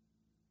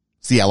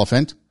 It's the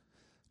elephant.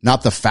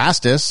 Not the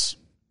fastest.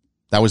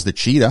 That was the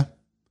cheetah.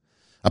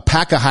 A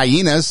pack of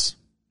hyenas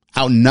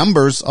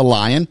outnumbers a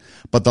lion,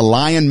 but the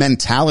lion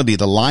mentality,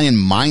 the lion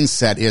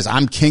mindset is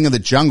I'm king of the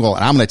jungle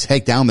and I'm going to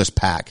take down this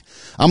pack.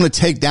 I'm going to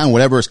take down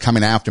whatever is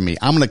coming after me.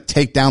 I'm going to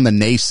take down the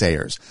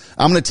naysayers.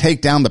 I'm going to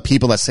take down the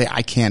people that say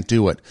I can't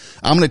do it.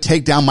 I'm going to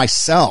take down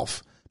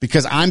myself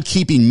because I'm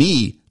keeping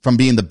me from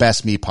being the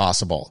best me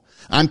possible.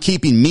 I'm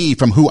keeping me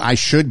from who I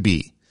should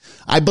be.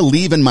 I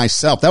believe in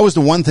myself. That was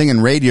the one thing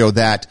in radio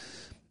that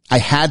I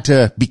had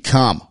to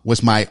become,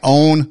 was my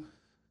own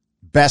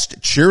best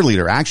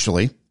cheerleader,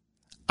 actually.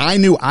 I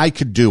knew I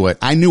could do it.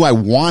 I knew I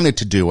wanted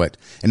to do it.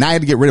 And I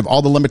had to get rid of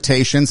all the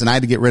limitations and I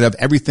had to get rid of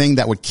everything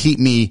that would keep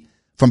me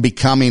from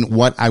becoming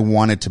what I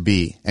wanted to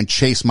be and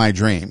chase my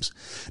dreams.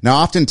 Now,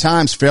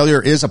 oftentimes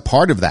failure is a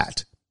part of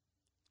that.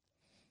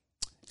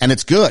 And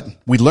it's good.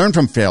 We learn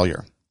from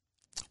failure.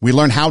 We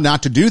learn how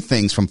not to do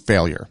things from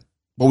failure,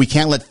 but we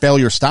can't let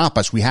failure stop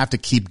us. We have to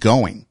keep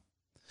going.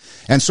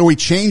 And so we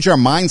change our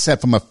mindset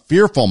from a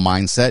fearful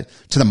mindset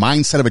to the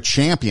mindset of a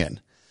champion.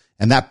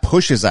 And that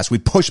pushes us. We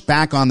push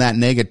back on that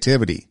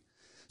negativity.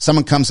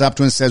 Someone comes up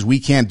to us and says, we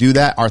can't do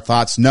that. Our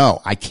thoughts,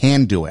 no, I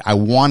can do it. I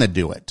want to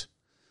do it.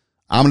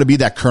 I'm going to be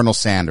that Colonel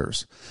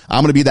Sanders.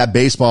 I'm going to be that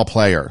baseball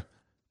player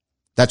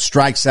that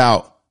strikes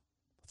out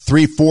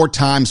 3-4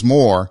 times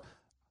more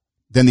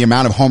than the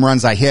amount of home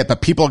runs I hit.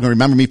 But people are going to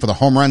remember me for the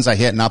home runs I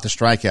hit, not the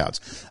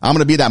strikeouts. I'm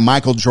going to be that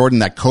Michael Jordan,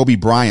 that Kobe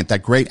Bryant,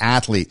 that great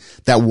athlete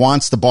that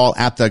wants the ball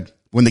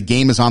when the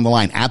game is on the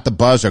line, at the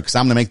buzzer, because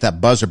I'm going to make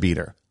that buzzer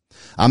beater.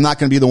 I'm not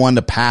going to be the one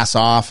to pass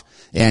off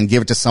and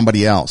give it to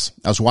somebody else.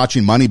 I was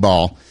watching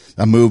Moneyball,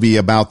 a movie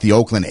about the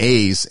Oakland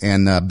A's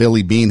and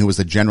Billy Beane, who was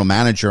the general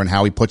manager, and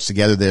how he puts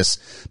together this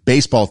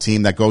baseball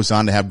team that goes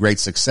on to have great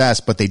success,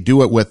 but they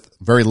do it with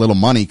very little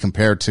money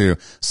compared to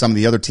some of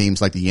the other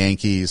teams like the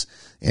Yankees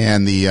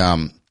and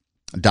the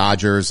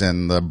Dodgers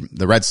and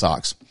the Red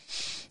Sox.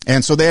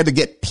 And so they had to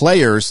get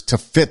players to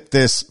fit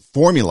this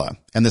formula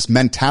and this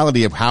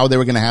mentality of how they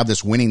were going to have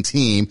this winning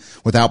team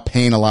without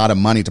paying a lot of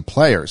money to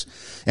players.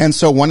 And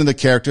so one of the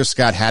characters,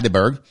 Scott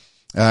Hatteberg,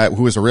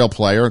 who is a real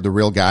player, the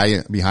real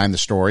guy behind the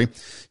story,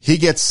 he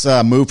gets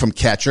moved from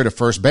catcher to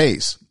first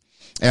base.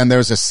 And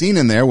there's a scene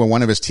in there where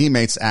one of his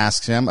teammates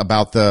asks him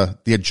about the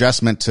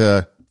adjustment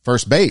to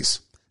first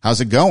base.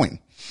 How's it going?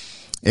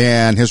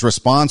 And his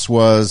response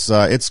was,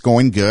 it's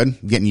going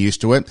good, getting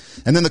used to it.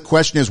 And then the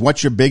question is,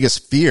 what's your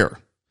biggest fear?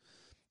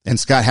 And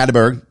Scott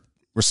Hatteberg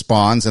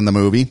responds in the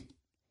movie,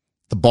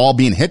 the ball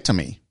being hit to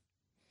me.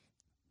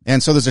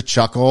 And so there's a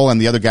chuckle,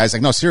 and the other guy's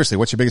like, no, seriously,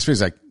 what's your biggest fear?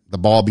 He's like, the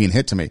ball being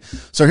hit to me.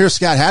 So here's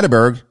Scott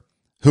Hatteberg,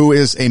 who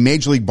is a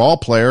major league ball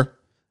player,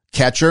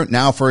 catcher,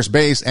 now first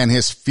base, and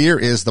his fear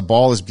is the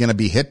ball is going to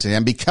be hit to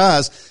him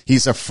because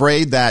he's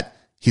afraid that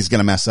he's going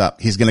to mess up.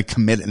 He's going to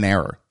commit an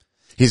error.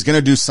 He's going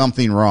to do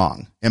something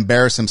wrong,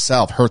 embarrass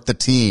himself, hurt the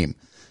team,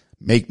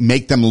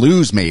 make them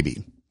lose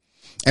maybe.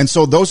 And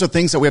so those are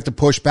things that we have to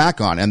push back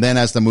on. And then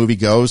as the movie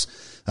goes,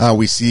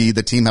 we see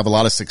the team have a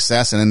lot of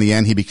success, and in the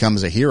end, he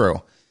becomes a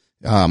hero.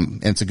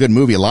 And it's a good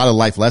movie. A lot of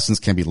life lessons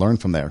can be learned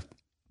from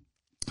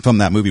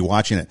that movie,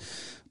 watching it.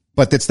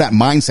 But it's that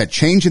mindset,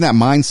 changing that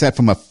mindset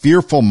from a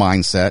fearful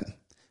mindset,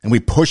 and we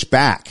push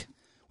back.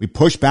 We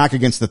push back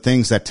against the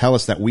things that tell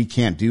us that we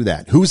can't do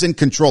that. Who's in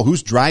control?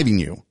 Who's driving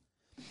you?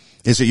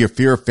 Is it your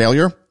fear of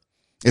failure?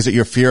 Is it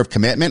your fear of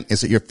commitment?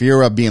 Is it your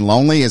fear of being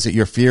lonely? Is it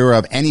your fear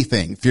of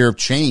anything? Fear of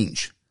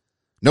change?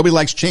 Nobody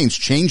likes change.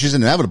 Change is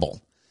inevitable.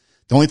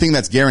 The only thing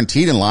that's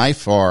guaranteed in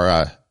life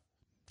are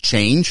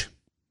change,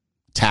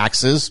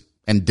 taxes,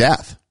 and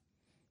death.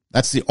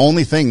 That's the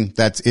only thing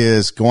that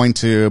is going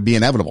to be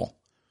inevitable.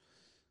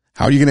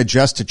 How are you going to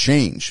adjust to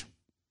change?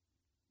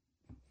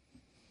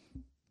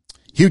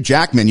 Hugh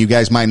Jackman, you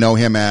guys might know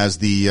him as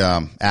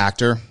the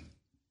actor.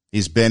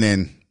 He's been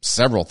in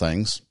several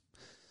things.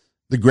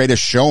 The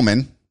Greatest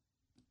Showman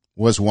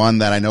was one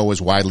that I know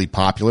was widely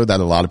popular,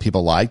 that a lot of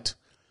people liked.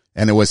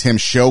 And it was him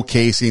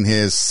showcasing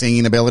his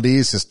singing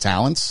abilities, his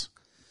talents.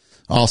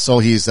 Also,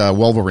 he's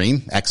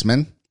Wolverine,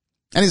 X-Men.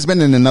 And he's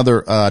been in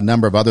another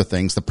number of other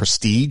things. The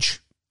Prestige.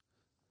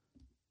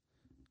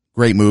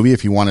 Great movie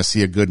if you want to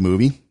see a good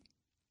movie.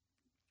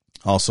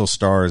 Also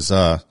stars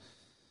that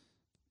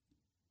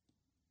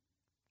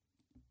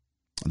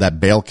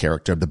Bale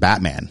character, the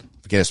Batman.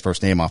 I forget his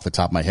first name off the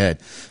top of my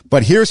head.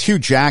 But here's Hugh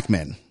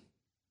Jackman.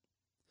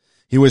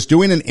 He was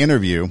doing an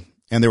interview,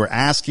 and they were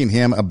asking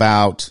him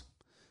about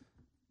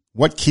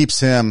what keeps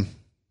him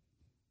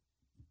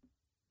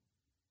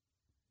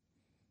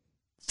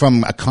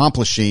from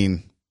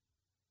accomplishing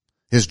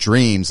his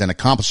dreams and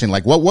accomplishing,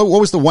 like, what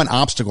was the one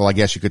obstacle, I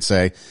guess you could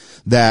say,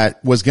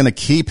 that was going to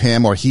keep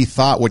him, or he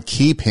thought would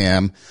keep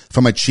him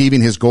from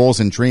achieving his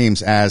goals and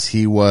dreams as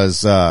he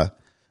was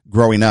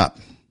growing up?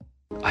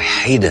 I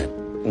hate it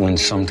when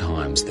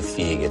sometimes the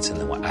fear gets in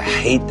the way. I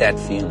hate that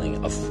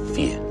feeling of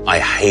fear. I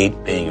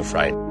hate being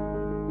afraid.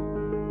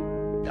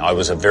 I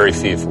was a very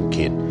fearful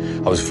kid.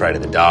 I was afraid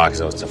of the dark.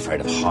 I was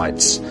afraid of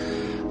heights.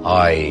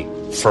 I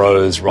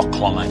froze rock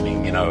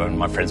climbing, and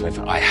my friends made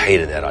fun. I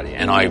hated that idea.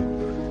 And I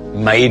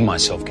made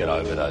myself get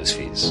over those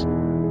fears.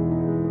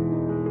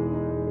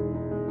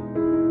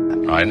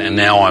 Right? And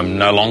now I'm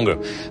no longer.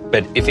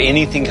 But if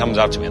anything comes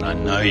up to me, and I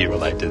know you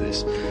relate to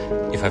this,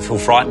 if I feel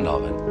frightened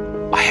of it,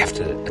 I have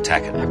to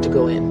attack it. I have to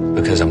go in.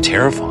 Because I'm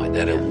terrified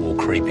that it will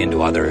creep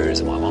into other areas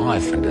of my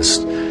life and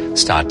just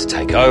start to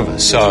take over.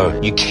 So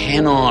you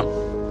cannot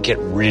get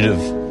rid of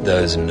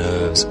those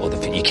nerves or the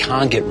fear. You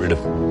can't get rid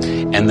of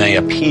them. And they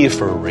appear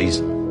for a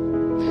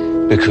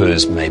reason.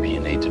 Because maybe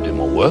you need to do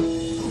more work.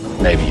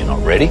 Maybe you're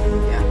not ready.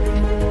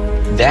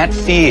 Yeah. That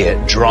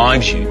fear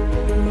drives you.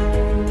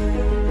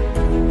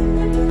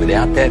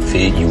 Without that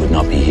fear, you would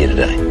not be here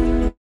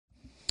today.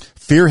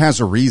 Fear has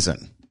a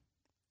reason.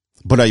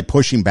 But are you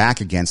pushing back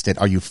against it?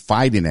 Are you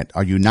fighting it?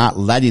 Are you not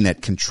letting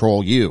it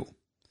control you?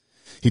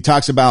 He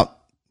talks about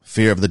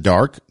fear of the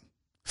dark,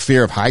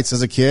 fear of heights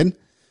as a kid.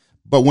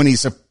 But when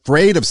he's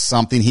afraid of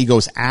something, he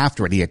goes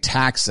after it. He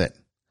attacks it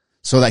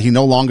so that he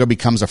no longer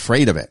becomes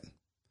afraid of it.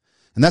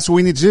 And that's what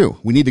we need to do.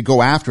 We need to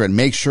go after it and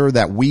make sure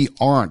that we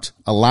aren't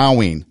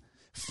allowing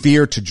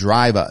fear to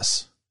drive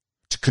us,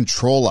 to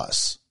control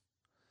us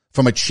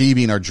from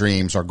achieving our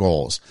dreams, our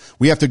goals.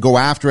 We have to go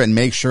after it and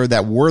make sure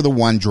that we're the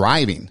one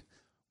driving.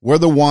 We're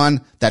the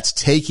one that's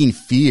taking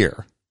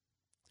fear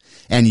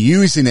and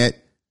using it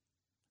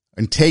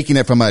and taking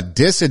it from a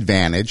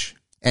disadvantage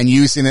and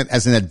using it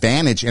as an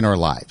advantage in our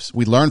lives.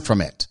 We learn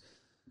from it.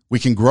 We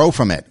can grow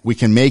from it. We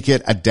can make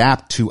it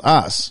adapt to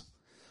us.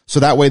 So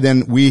that way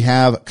then we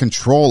have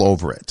control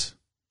over it.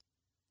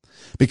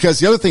 Because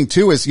the other thing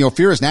too is,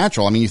 fear is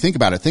natural. I mean, you think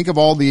about it. Think of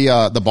all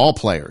the ball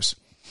players.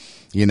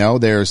 You know,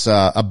 there's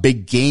a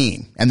big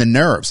game and the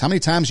nerves. How many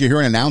times you hear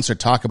an announcer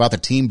talk about the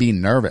team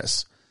being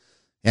nervous?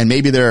 And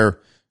maybe they're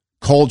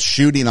cold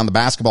shooting on the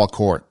basketball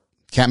court,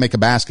 can't make a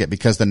basket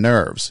because the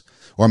nerves.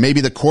 Or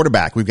maybe the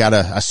quarterback, we've got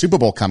a Super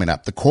Bowl coming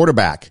up. The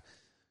quarterback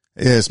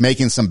is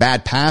making some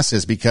bad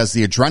passes because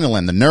the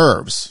adrenaline, the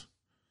nerves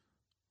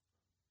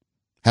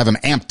have him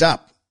amped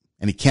up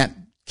and he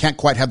can't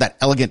quite have that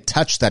elegant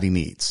touch that he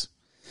needs.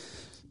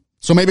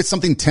 So maybe it's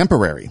something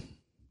temporary.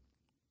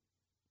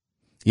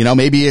 You know,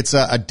 maybe it's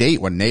a date.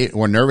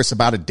 We're nervous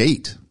about a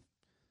date.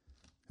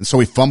 And so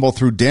we fumble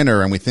through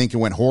dinner and we think it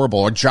went horrible.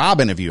 Or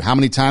job interview. How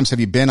many times have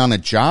you been on a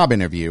job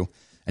interview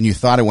and you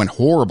thought it went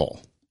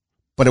horrible,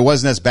 but it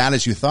wasn't as bad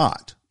as you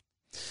thought?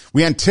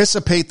 We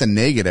anticipate the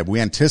negative. We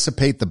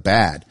anticipate the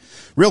bad.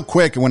 Real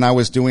quick, when I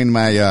was doing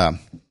my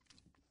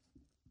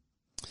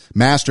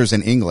master's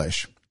in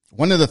English,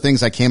 one of the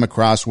things I came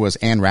across was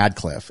Anne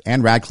Radcliffe.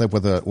 Anne Radcliffe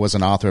was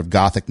an author of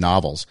Gothic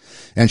novels,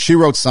 and she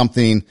wrote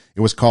something, it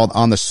was called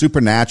On the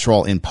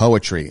Supernatural in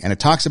Poetry, and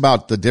it talks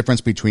about the difference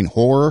between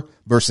horror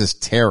versus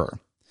terror.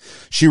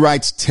 She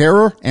writes,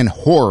 terror and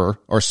horror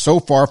are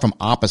so far from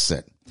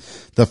opposite.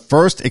 The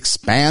first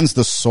expands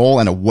the soul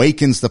and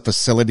awakens the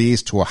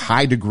facilities to a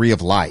high degree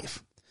of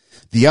life.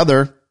 The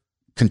other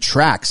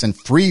contracts and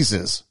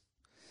freezes,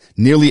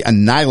 nearly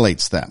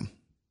annihilates them.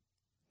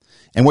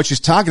 And what she's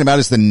talking about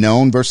is the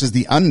known versus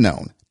the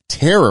unknown.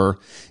 Terror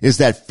is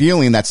that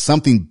feeling that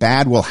something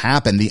bad will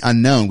happen, the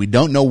unknown. We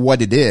don't know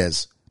what it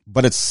is,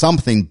 but it's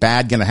something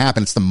bad going to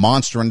happen. It's the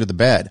monster under the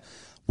bed.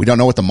 We don't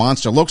know what the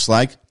monster looks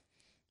like,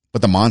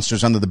 but the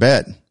monster's under the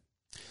bed.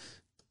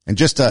 And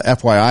just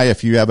FYI,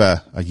 if you have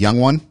a young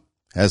one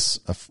has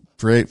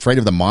afraid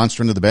of the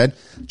monster under the bed,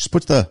 just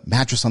put the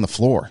mattress on the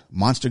floor.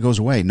 Monster goes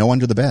away. No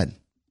under the bed.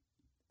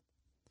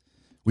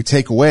 We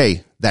take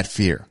away that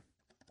fear.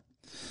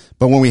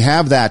 But when we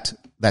have that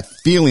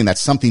feeling that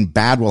something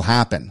bad will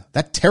happen,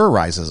 that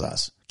terrorizes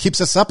us, keeps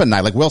us up at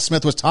night, like Will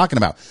Smith was talking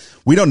about.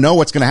 We don't know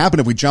what's going to happen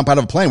if we jump out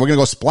of a plane. We're going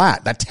to go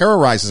splat. That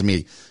terrorizes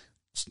me.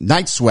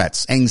 Night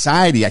sweats,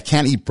 anxiety. I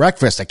can't eat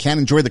breakfast. I can't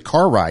enjoy the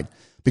car ride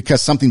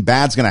because something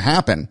bad's going to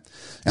happen.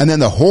 And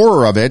then the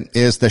horror of it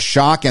is the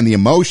shock and the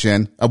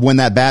emotion of when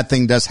that bad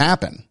thing does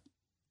happen.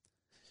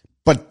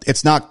 But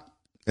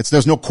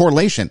there's no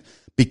correlation.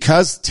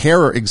 Because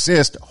terror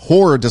exists,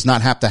 horror does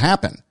not have to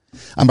happen.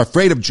 I'm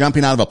afraid of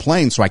jumping out of a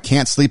plane, so I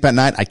can't sleep at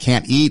night. I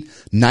can't eat.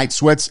 Night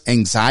sweats,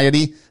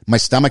 anxiety, my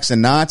stomach's in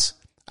knots.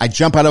 I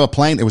jump out of a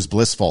plane. It was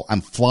blissful.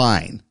 I'm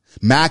flying.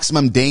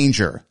 Maximum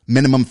danger,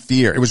 minimum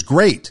fear. It was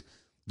great.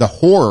 The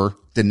horror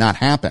did not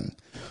happen.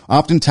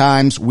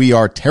 Oftentimes, we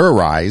are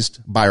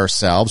terrorized by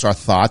ourselves, our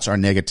thoughts, our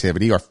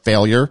negativity, our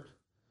failure,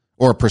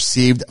 or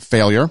perceived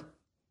failure.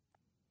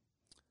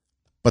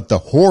 But the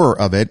horror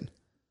of it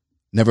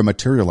never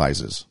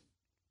materializes.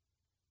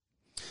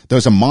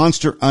 There's a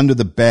monster under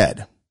the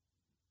bed.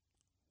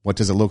 What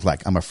does it look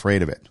like? I'm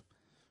afraid of it.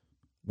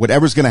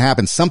 Whatever's going to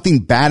happen, something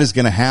bad is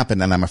going to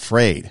happen, and I'm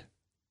afraid.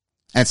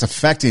 And it's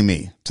affecting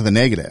me to the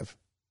negative.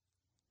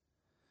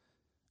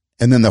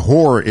 And then the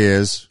horror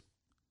is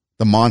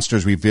the monster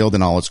is revealed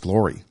in all its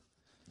glory.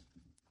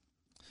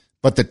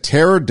 But the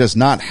terror does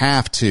not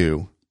have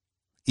to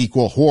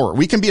equal horror.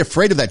 We can be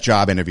afraid of that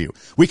job interview.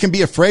 We can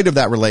be afraid of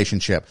that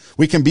relationship.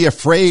 We can be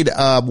afraid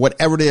of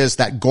whatever it is,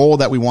 that goal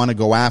that we want to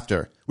go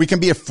after. We can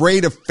be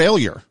afraid of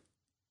failure.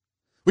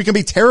 We can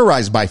be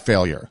terrorized by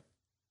failure.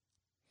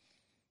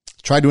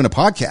 Try doing a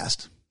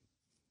podcast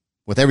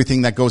with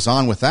everything that goes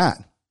on with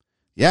that.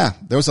 Yeah,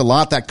 there's a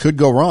lot that could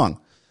go wrong.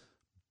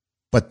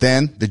 But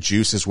then the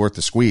juice is worth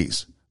the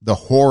squeeze. The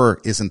horror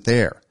isn't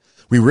there.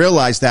 We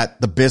realize that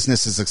the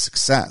business is a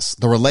success.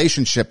 The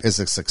relationship is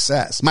a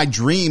success. My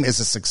dream is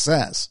a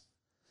success.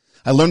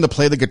 I learned to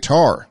play the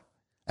guitar,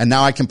 and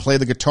now I can play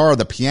the guitar,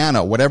 the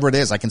piano, whatever it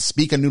is. I can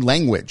speak a new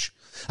language.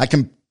 I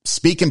can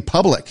speak in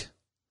public.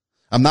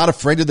 I'm not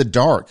afraid of the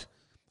dark.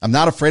 I'm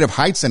not afraid of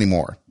heights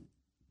anymore.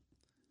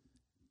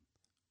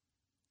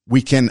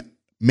 We can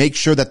make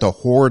sure that the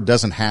horror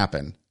doesn't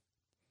happen.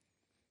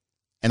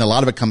 And a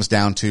lot of it comes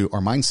down to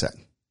our mindset.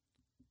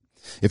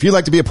 If you'd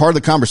like to be a part of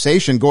the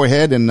conversation, go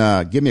ahead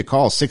and give me a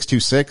call,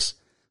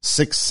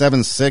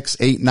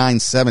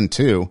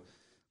 626-676-8972.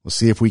 We'll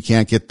see if we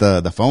can't get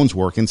the phones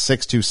working,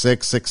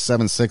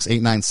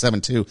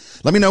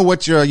 626-676-8972. Let me know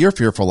what you're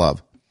fearful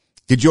of.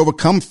 Did you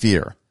overcome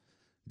fear?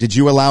 Did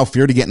you allow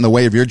fear to get in the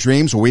way of your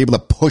dreams? Were we able to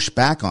push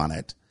back on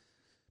it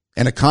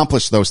and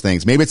accomplish those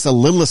things? Maybe it's the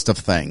littlest of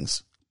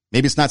things.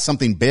 Maybe it's not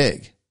something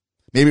big.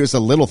 Maybe it was a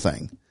little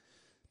thing.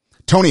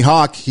 Tony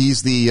Hawk,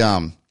 he's the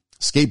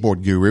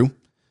skateboard guru,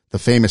 the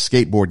famous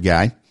skateboard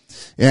guy.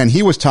 And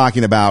he was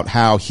talking about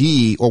how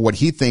what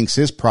he thinks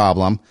his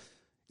problem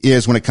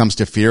is when it comes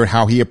to fear,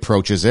 how he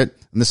approaches it.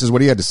 And this is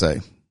what he had to say.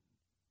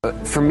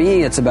 For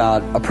me, it's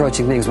about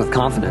approaching things with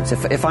confidence.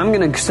 If I'm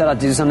going to set out to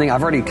do something,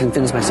 I've already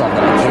convinced myself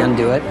that I can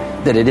do it,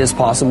 that it is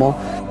possible.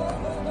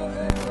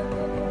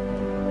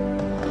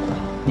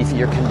 If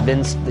you're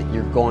convinced that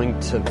you're going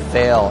to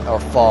fail or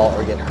fall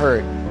or get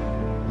hurt,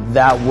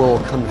 that will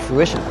come to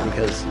fruition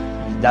because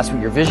that's what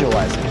you're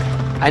visualizing.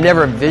 I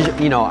never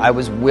I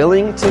was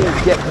willing to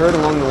get hurt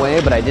along the way,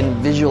 but I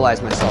didn't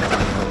visualize myself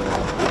getting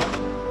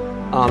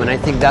hurt. And I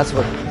think that's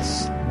what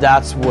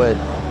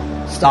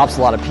stops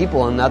a lot of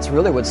people, and that's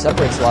really what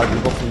separates a lot of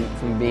people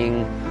from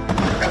being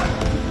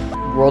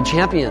world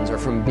champions or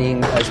from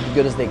being as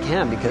good as they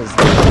can, because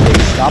they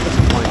stop at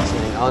some point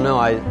saying, oh no,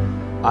 I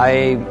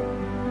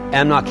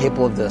am not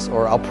capable of this,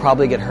 or I'll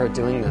probably get hurt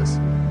doing this.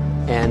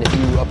 And if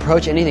you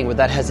approach anything with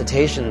that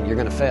hesitation, you're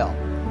going to fail.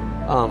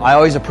 I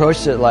always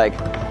approached it like,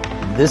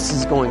 this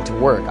is going to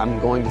work. I'm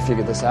going to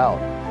figure this out,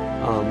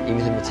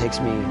 even if it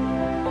takes me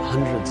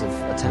hundreds of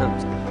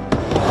attempts.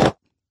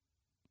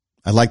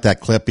 I like that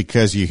clip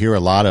because you hear a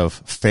lot of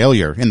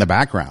failure in the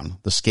background.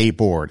 The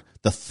skateboard,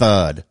 the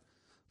thud,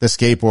 the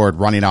skateboard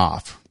running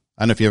off.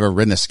 I don't know if you've ever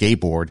ridden a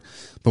skateboard,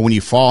 but when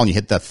you fall and you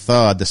hit the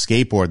thud, the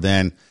skateboard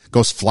then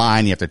goes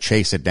flying. You have to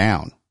chase it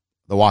down.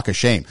 The walk of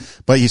shame.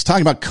 But he's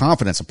talking about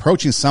confidence,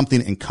 approaching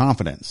something in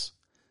confidence.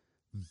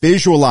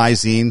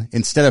 Visualizing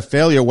instead of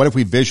failure. What if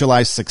we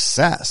visualize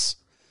success?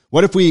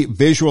 What if we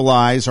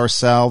visualize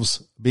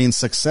ourselves being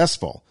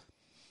successful?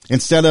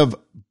 Instead of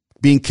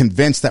being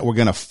convinced that we're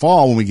going to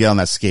fall when we get on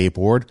that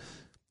skateboard,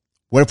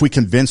 what if we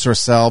convince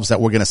ourselves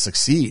that we're going to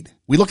succeed?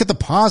 We look at the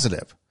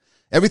positive.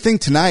 Everything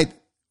tonight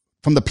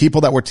from the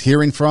people that we're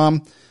hearing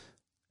from,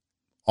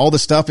 all the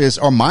stuff is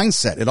our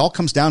mindset. It all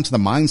comes down to the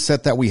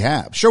mindset that we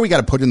have. Sure, we got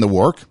to put in the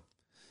work.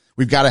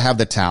 We've got to have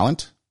the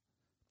talent.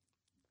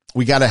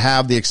 We got to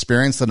have the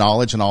experience, the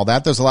knowledge, and all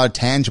that. There's a lot of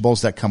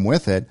tangibles that come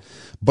with it,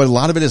 but a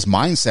lot of it is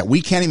mindset.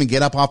 We can't even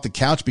get up off the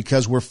couch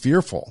because we're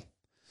fearful.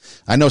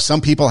 I know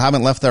some people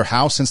haven't left their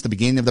house since the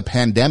beginning of the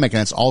pandemic,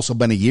 and it's also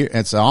been a year.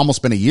 It's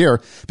almost been a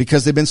year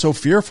because they've been so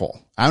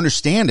fearful. I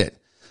understand it,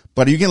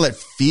 but are you going to let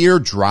fear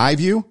drive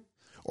you,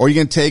 or are you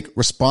going to take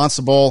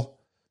responsible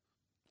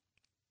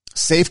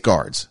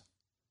safeguards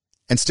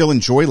and still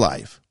enjoy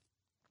life?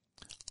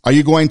 Are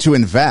you going to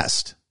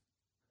invest,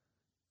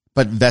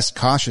 but invest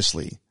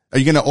cautiously? Are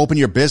you going to open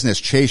your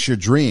business, chase your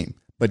dream,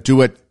 but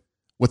do it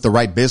with the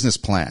right business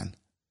plan?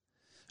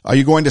 Are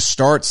you going to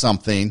start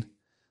something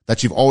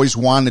that you've always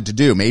wanted to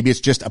do? Maybe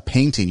it's just a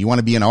painting. You want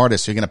to be an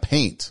artist, so you're going to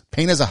paint.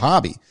 Paint as a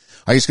hobby.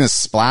 Are you just going to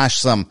splash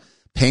some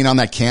paint on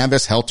that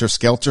canvas,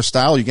 helter-skelter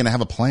style? Or are you going to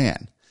have a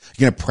plan?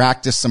 You're going to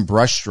practice some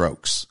brush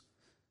strokes.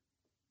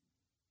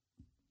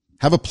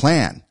 Have a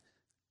plan.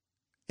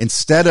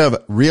 Instead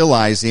of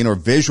realizing or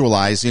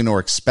visualizing or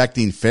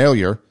expecting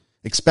failure,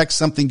 expect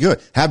something good.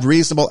 Have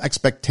reasonable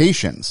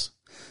expectations.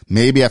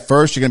 Maybe at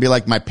first you're going to be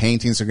like, my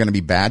paintings are going to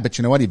be bad, but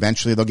you know what?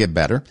 Eventually they'll get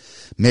better.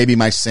 Maybe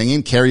my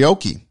singing,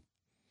 karaoke.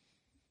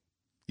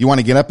 You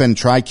want to get up and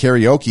try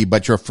karaoke,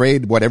 but you're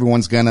afraid what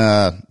everyone's going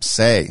to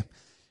say.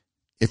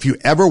 If you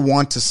ever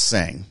want to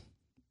sing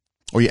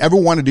or you ever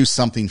want to do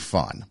something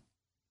fun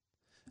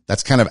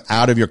that's kind of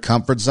out of your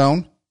comfort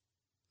zone,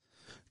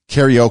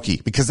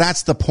 karaoke, because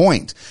that's the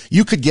point.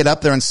 You could get up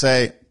there and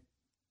say,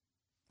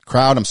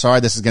 crowd, I'm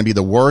sorry, this is going to be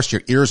the worst.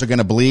 Your ears are going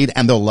to bleed,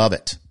 and they'll love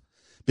it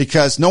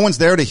because no one's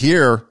there to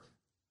hear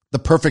the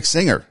perfect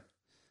singer.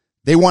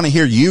 They want to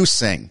hear you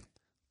sing.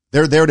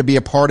 They're there to be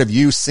a part of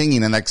you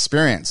singing and that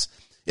experience.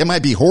 It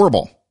might be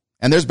horrible.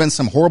 And there's been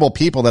some horrible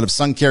people that have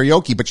sung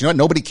karaoke, but you know what?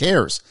 Nobody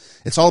cares.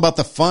 It's all about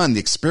the fun, the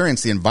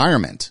experience, the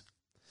environment.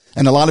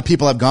 And a lot of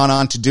people have gone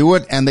on to do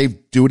it, and they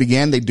do it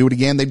again. They do it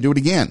again. They do it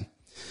again.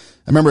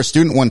 I remember a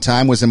student one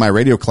time was in my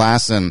radio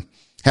class and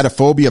had a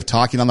phobia of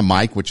talking on the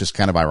mic, which is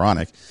kind of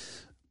ironic.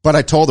 But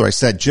I told her, I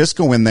said, just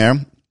go in there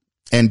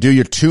and do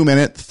your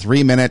 2-minute,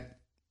 3-minute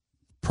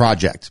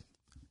project.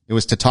 It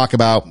was to talk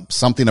about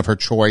something of her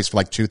choice for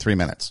like 2-3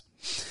 minutes.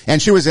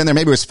 And she was in there,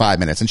 maybe it was 5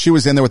 minutes, and she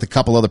was in there with a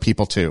couple other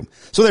people too.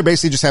 So they're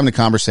basically just having a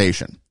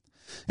conversation.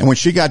 And when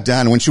she got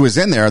done, when she was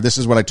in there, this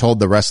is what I told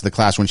the rest of the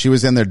class. When she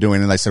was in there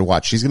doing it, I said,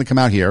 watch, she's going to come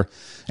out here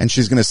and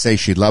she's going to say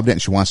she loved it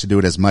and she wants to do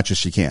it as much as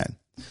she can.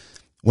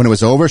 When it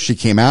was over, she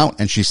came out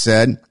and she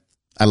said,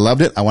 I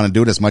loved it. I want to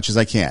do it as much as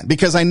I can,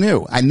 because I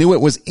knew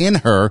it was in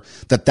her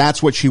that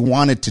that's what she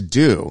wanted to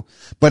do.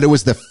 But it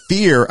was the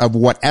fear of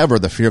whatever,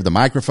 the fear of the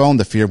microphone,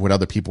 the fear of what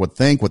other people would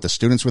think, what the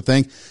students would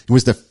think. It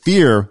was the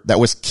fear that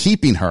was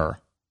keeping her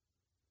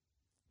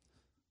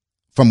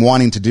from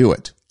wanting to do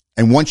it.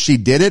 And once she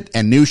did it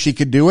and knew she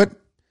could do it,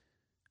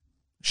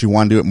 she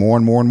wanted to do it more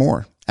and more and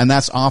more. And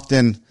that's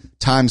often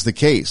times the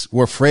case.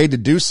 We're afraid to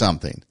do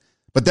something,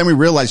 but then we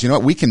realize, you know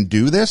what? We can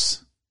do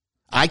this.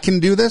 I can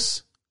do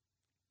this.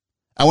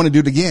 I want to do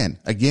it again.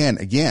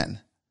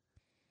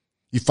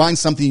 You find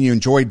something you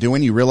enjoy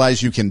doing. You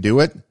realize you can do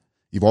it.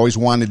 You've always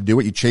wanted to do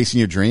it. You're chasing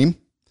your dream.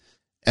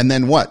 And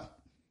then what?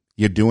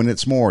 You're doing it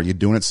some more. You're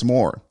doing it some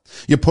more.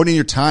 You're putting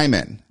your time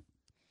in.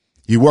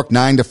 You work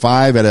 9 to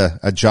 5 at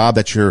a job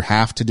that you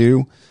have to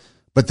do,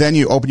 but then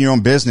you open your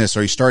own business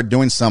or you start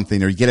doing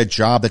something or you get a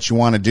job that you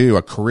want to do,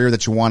 a career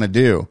that you want to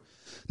do.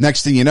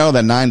 Next thing you know,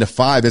 that 9 to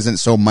 5 isn't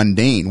so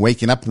mundane.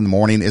 Waking up in the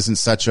morning isn't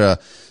such a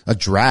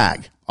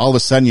drag. All of a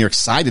sudden, you're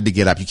excited to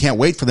get up. You can't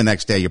wait for the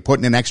next day. You're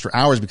putting in extra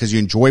hours because you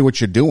enjoy what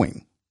you're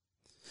doing.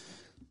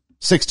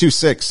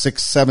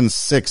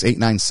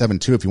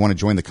 626-676-8972 if you want to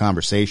join the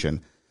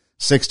conversation.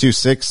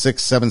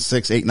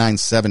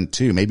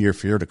 626-676-8972. Maybe your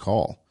fear to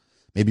call.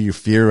 Maybe your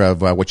fear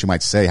of what you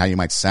might say, how you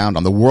might sound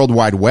on the World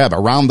Wide Web,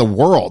 around the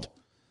world.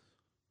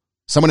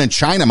 Someone in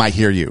China might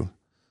hear you.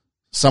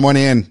 Someone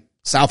in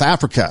South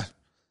Africa,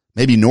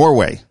 maybe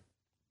Norway,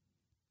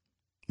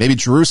 maybe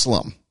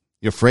Jerusalem.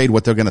 You're afraid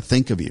what they're going to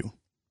think of you.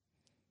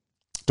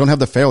 Don't have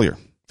the failure.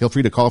 Feel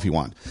free to call if you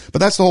want. But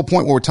that's the whole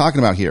point. What we're talking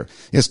about here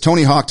is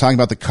Tony Hawk talking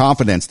about the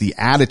confidence, the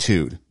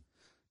attitude,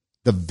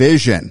 the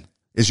vision.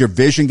 Is your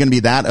vision going to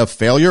be that of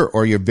failure,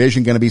 or your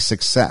vision going to be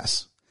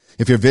success?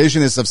 If your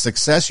vision is of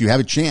success, you have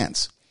a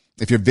chance.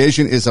 If your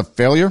vision is of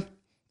failure,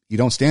 you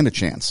don't stand a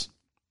chance.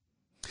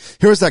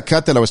 Here's that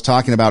cut that I was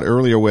talking about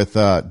earlier with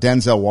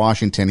Denzel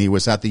Washington. He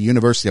was at the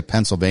University of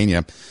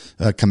Pennsylvania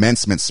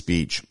commencement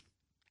speech.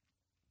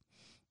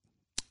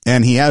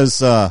 And he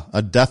has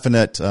a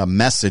definite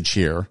message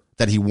here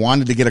that he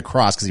wanted to get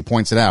across because he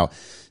points it out.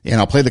 And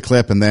I'll play the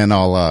clip and then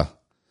I'll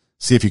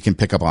see if you can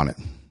pick up on it.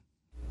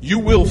 You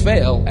will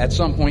fail at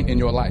some point in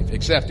your life.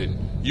 Accept it.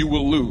 You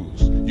will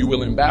lose. You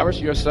will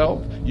embarrass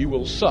yourself. You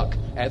will suck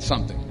at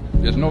something.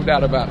 There's no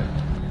doubt about it.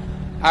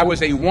 I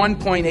was a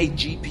 1.8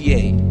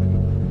 GPA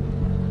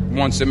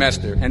one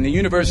semester, and the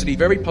university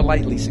very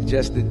politely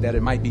suggested that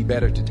it might be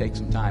better to take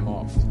some time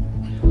off.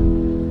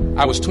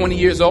 I was 20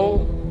 years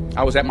old.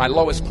 I was at my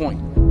lowest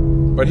point.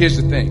 But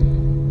here's the thing.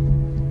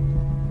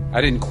 I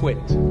didn't quit.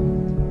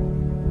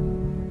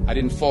 I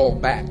didn't fall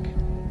back.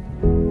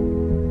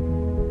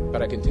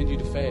 But I continued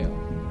to fail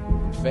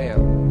and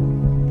fail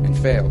and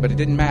fail. But it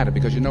didn't matter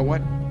because you know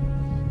what?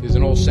 There's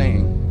an old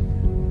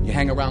saying, you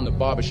hang around the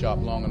barbershop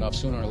long enough,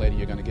 sooner or later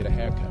you're going to get a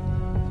haircut.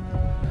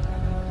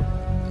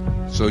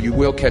 So you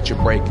will catch a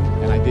break,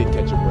 and I did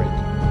catch a break.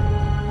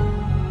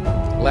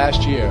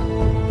 Last year,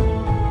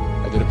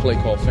 I did a play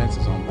called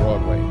Fences on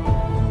Broadway.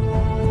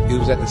 It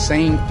was at the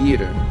same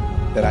theater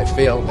that I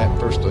failed that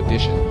first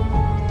audition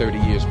 30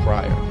 years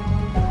prior.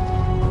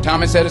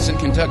 Thomas Edison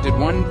conducted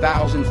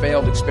 1,000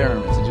 failed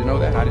experiments. Did you know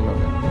that? I didn't know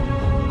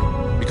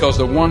that. Because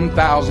the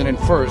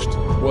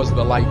 1,001st was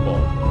the light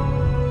bulb.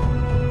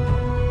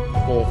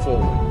 Fall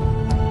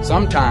forward.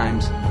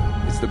 Sometimes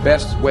it's the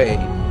best way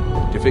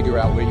to figure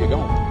out where you're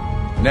going.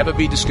 Never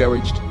be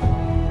discouraged.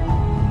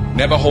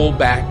 Never hold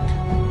back.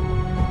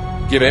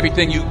 Give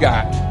everything you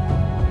got.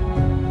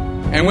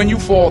 And when you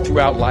fall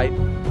throughout life,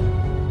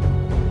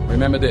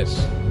 remember this.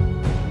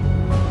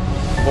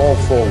 Fall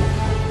forward.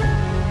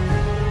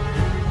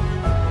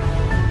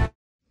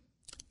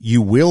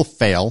 You will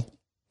fail.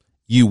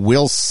 You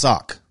will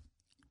suck.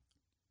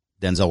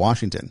 Denzel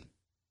Washington.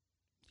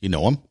 You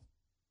know him.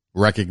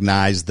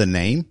 Recognize the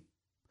name.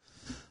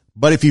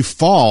 But if you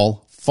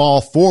fall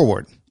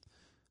forward.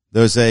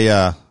 There's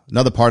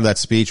another part of that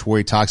speech where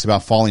he talks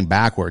about falling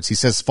backwards. He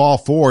says fall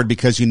forward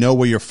because you know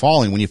where you're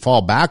falling. When you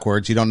fall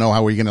backwards, you don't know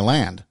how you're going to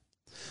land.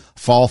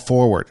 Fall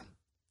forward.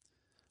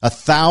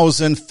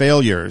 1,000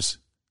 failures,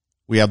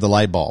 we have the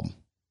light bulb.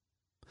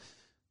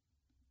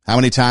 How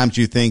many times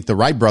do you think the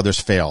Wright brothers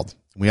failed?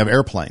 We have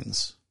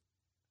airplanes.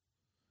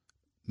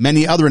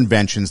 Many other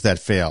inventions that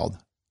failed.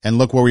 And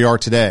look where we are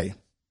today.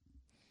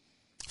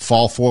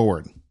 Fall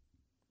forward.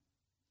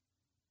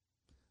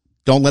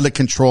 Don't let it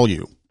control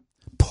you.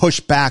 Push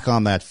back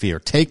on that fear.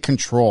 Take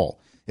control.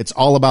 It's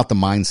all about the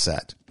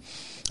mindset.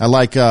 I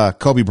like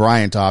Kobe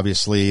Bryant,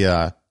 obviously.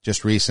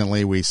 Just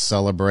recently we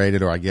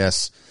celebrated, or I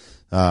guess,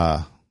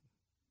 I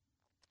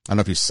don't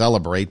know if you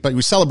celebrate, but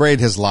we celebrated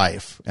his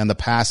life and the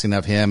passing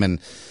of him and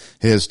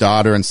his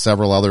daughter and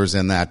several others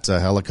in that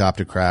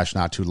helicopter crash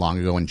not too long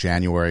ago in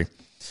January.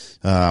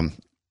 And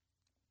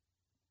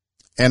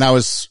I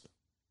was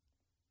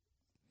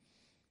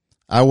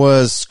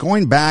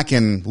going back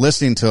and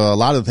listening to a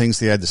lot of the things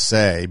he had to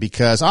say,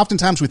 because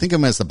oftentimes we think of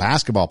him as the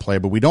basketball player,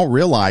 but we don't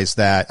realize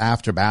that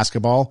after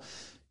basketball,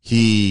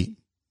 he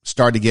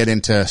started to get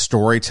into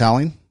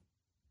storytelling.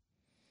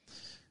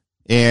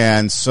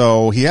 And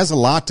so he has a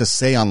lot to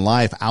say on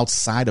life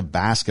outside of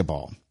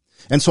basketball.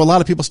 And so a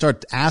lot of people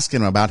start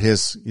asking him about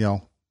his,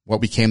 what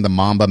became the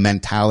Mamba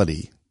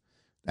mentality.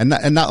 And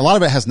a lot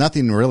of it has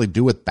nothing to really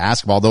do with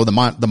basketball, though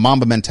the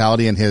Mamba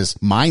mentality and his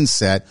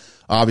mindset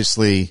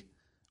obviously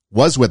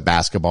was with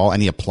basketball,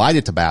 and he applied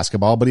it to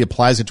basketball, but he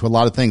applies it to a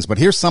lot of things. But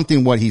here's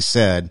something what he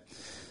said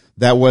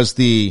that was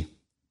the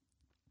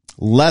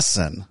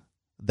lesson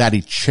that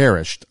he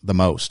cherished the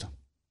most.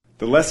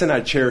 The lesson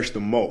I cherish the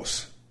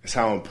most is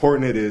how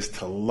important it is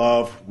to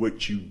love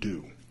what you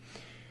do.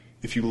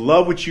 If you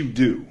love what you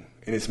do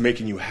and it's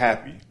making you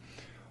happy,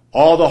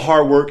 all the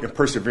hard work and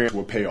perseverance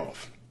will pay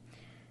off.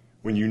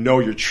 When you know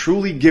you're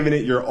truly giving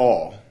it your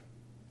all,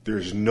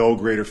 there's no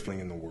greater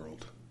feeling in the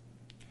world.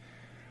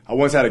 I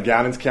once had a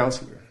guidance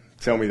counselor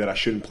tell me that I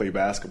shouldn't play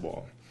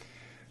basketball,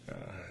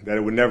 that it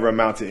would never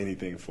amount to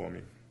anything for me.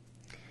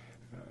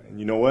 And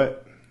you know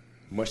what?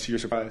 Much to your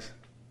surprise,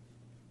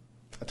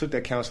 I took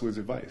that counselor's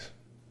advice.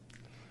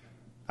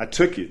 I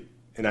took it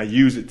and I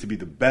used it to be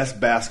the best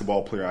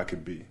basketball player I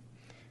could be.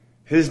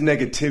 His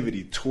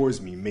negativity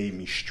towards me made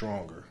me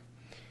stronger.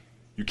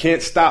 You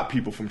can't stop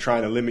people from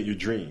trying to limit your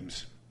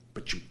dreams,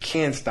 but you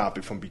can stop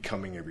it from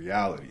becoming a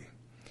reality.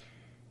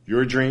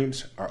 Your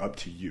dreams are up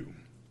to you.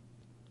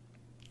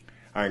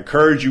 I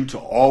encourage you to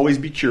always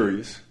be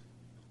curious,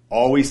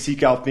 always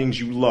seek out things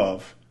you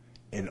love,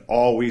 and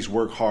always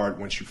work hard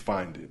once you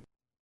find it.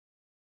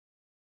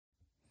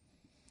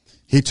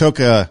 He took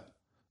a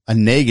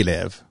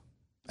negative,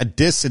 a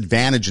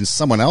disadvantage in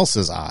someone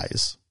else's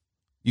eyes.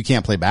 You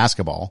can't play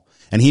basketball.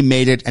 And he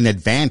made it an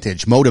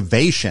advantage,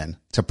 motivation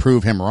to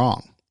prove him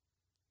wrong.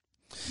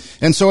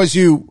 And so as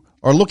you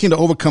are looking to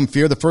overcome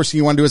fear, the first thing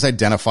you want to do is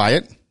identify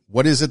it.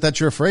 What is it that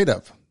you're afraid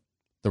of?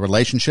 The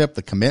relationship,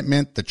 the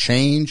commitment, the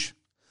change.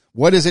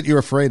 What is it you're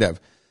afraid of?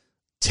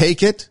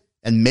 Take it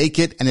and make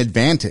it an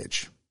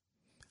advantage.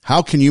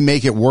 How can you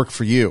make it work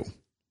for you?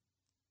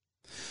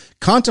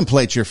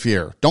 Contemplate your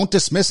fear. Don't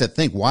dismiss it.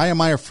 Think, why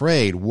am I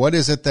afraid? What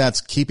is it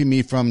that's keeping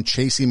me from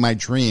chasing my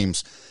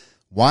dreams?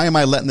 Why am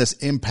I letting this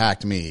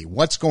impact me?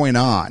 What's going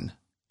on?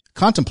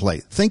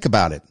 Contemplate. Think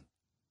about it.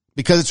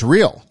 Because it's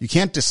real. You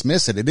can't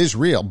dismiss it. It is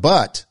real,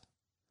 but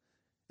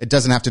it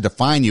doesn't have to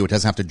define you. It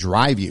doesn't have to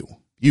drive you.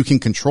 You can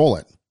control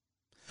it.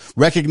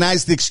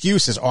 Recognize the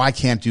excuses. Oh, I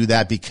can't do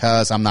that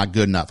because I'm not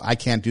good enough. I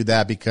can't do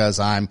that because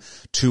I'm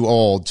too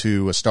old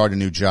to start a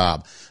new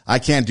job. I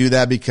can't do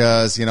that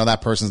because,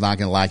 that person's not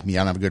going to like me.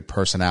 I don't have a good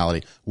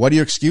personality. What are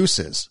your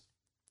excuses?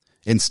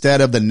 Instead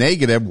of the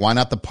negative, why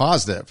not the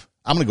positive?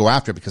 I'm going to go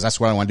after it because that's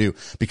what I want to do.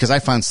 Because I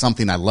found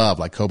something I love,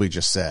 like Kobe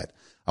just said.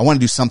 I want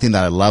to do something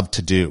that I love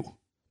to do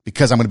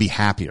because I'm going to be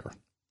happier.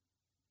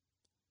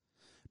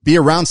 Be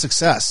around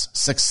success.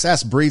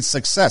 Success breeds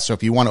success. So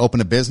if you want to open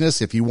a business,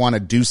 if you want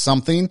to do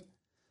something,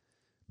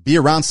 be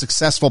around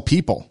successful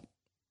people.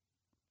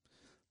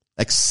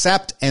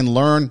 Accept and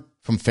learn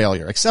from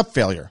failure. Accept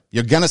failure.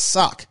 You're going to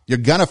suck. You're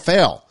going to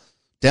fail.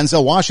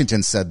 Denzel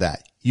Washington said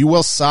that. You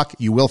will suck.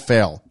 You will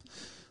fail.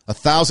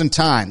 1,000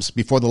 times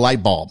before the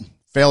light bulb.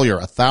 Failure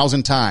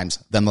 1,000 times,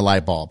 then the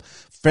light bulb.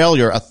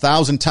 Failure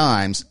 1,000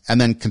 times,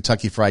 and then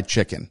Kentucky Fried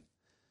Chicken.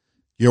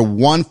 You're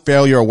one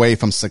failure away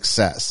from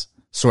success.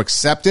 So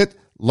accept it,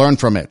 learn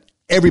from it.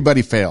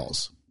 Everybody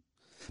fails.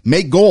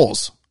 Make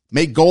goals.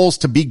 Make goals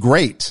to be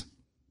great.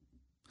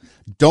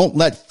 Don't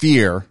let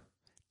fear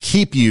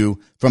keep you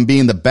from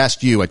being the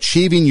best you,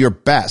 achieving your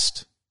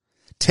best,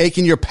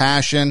 taking your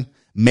passion,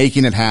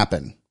 making it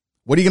happen.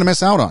 What are you going to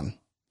miss out on?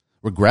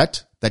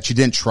 Regret that you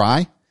didn't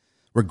try?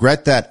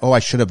 Regret that, I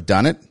should have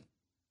done it?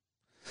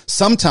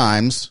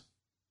 Sometimes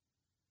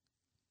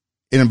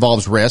it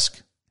involves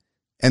risk,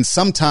 and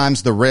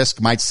sometimes the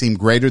risk might seem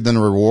greater than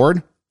the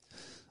reward.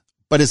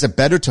 But is it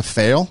better to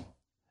fail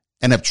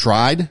and have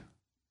tried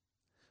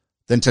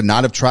than to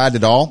not have tried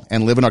at all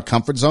and live in our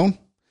comfort zone?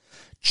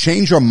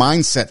 Change your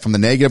mindset from the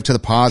negative to the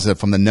positive,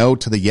 from the no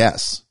to the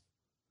yes.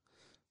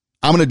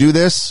 I'm going to do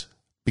this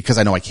because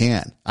I know I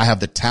can. I have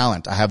the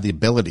talent. I have the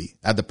ability.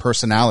 I have the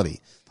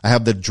personality. I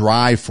have the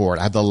drive for it.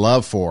 I have the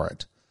love for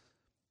it.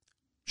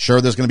 Sure,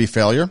 there's going to be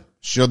failure.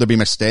 Sure, there'll be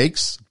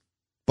mistakes.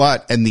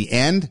 But in the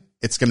end,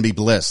 it's going to be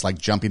bliss, like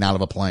jumping out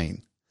of a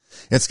plane.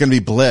 It's going to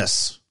be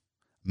bliss.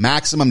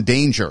 Maximum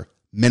danger,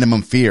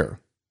 minimum fear.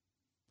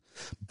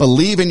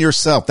 Believe in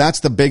yourself.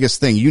 That's the biggest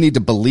thing. You need to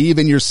believe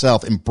in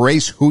yourself.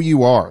 Embrace who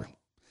you are.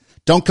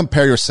 Don't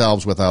compare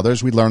yourselves with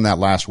others. We learned that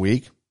last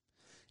week.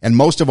 And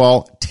most of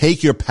all,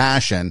 take your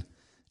passion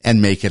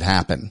and make it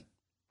happen.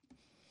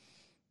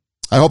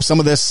 I hope some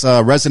of this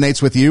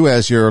resonates with you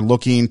as you're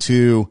looking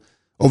to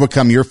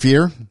overcome your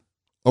fear,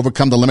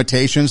 overcome the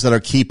limitations that are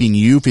keeping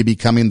you from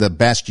becoming the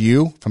best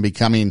you, from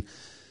becoming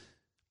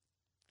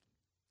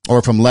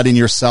or from letting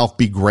yourself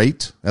be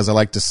great, as I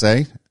like to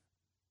say,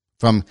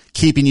 from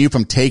keeping you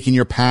from taking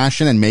your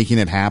passion and making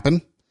it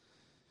happen.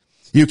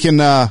 You can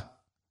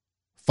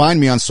find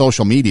me on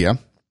social media.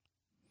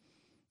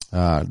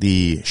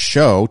 The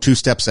show, 2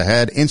 Steps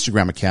Ahead,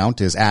 Instagram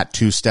account is at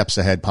 2 Steps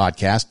Ahead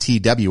Podcast,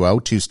 TWO,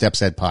 2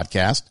 Steps Ahead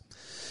Podcast.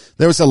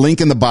 There's a link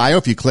in the bio.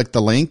 If you click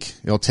the link,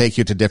 it'll take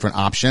you to different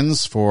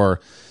options for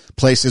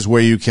places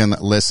where you can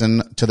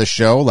listen to the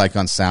show, like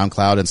on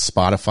SoundCloud and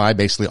Spotify,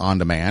 basically on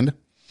demand.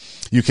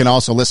 You can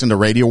also listen to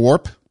Radio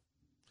Warp.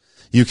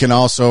 You can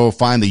also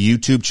find the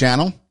YouTube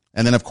channel.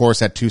 And then, of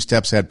course, at 2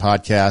 Steps Ahead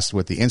Podcast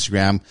with the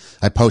Instagram,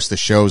 I post the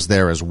shows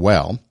there as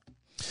well.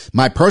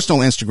 My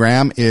personal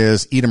Instagram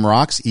is Edem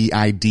Rocks,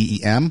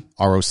 EIDEM,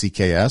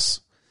 ROCKS.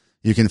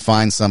 You can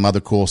find some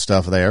other cool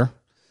stuff there.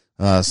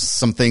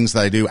 Some things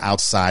that I do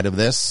outside of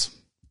this.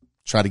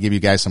 Try to give you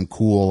guys some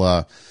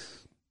cool,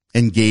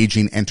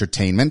 engaging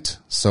entertainment.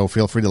 So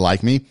feel free to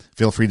like me.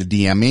 Feel free to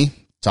DM me.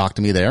 Talk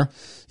to me there.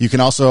 You can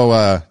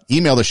also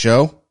email the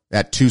show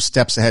at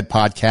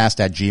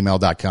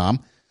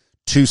 2stepsaheadpodcast@gmail.com.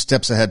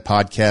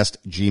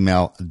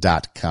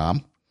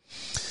 2stepsaheadpodcast@gmail.com.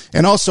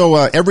 And also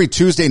every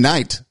Tuesday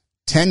night,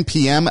 10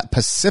 p.m.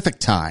 Pacific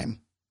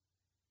time.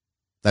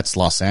 That's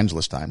Los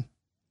Angeles time.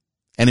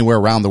 Anywhere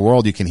around the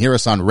world, you can hear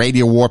us on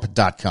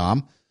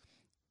RadioWarp.com.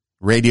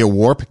 Radio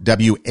Warp,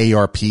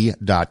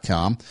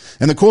 WARP.com.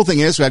 And the cool thing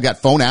is I've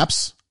got phone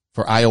apps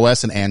for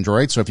iOS and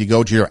Android. So if you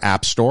go to your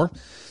app store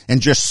and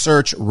just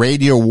search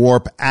Radio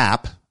Warp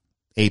app,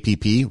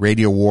 APP,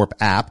 Radio Warp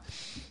app,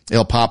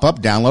 it'll pop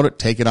up, download it,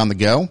 take it on the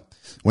go.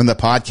 When the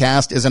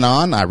podcast isn't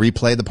on, I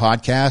replay the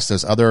podcast.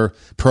 There's other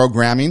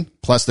programming.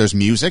 Plus there's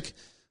music,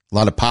 a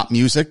lot of pop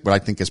music, but I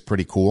think is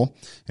pretty cool.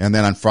 And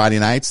then on Friday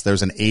nights,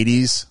 there's an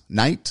 80s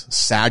night.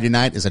 Saturday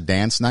night is a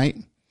dance night.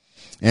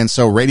 And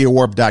so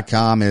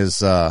RadioWarp.com is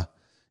the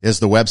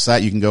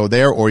website. You can go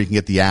there or you can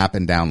get the app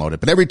and download it.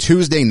 But every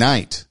Tuesday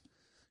night,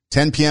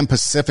 10 p.m.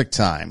 Pacific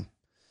time,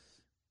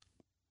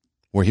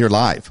 we're here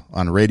live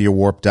on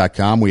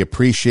RadioWarp.com. We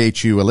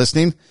appreciate you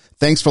listening.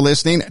 Thanks for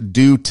listening.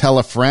 Do tell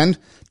a friend.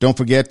 Don't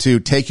forget to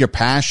take your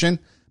passion,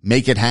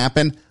 make it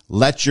happen.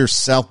 Let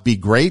yourself be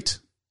great.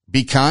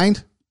 Be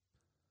kind.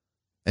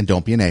 And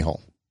don't be an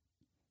a-hole.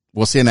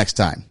 We'll see you next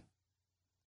time.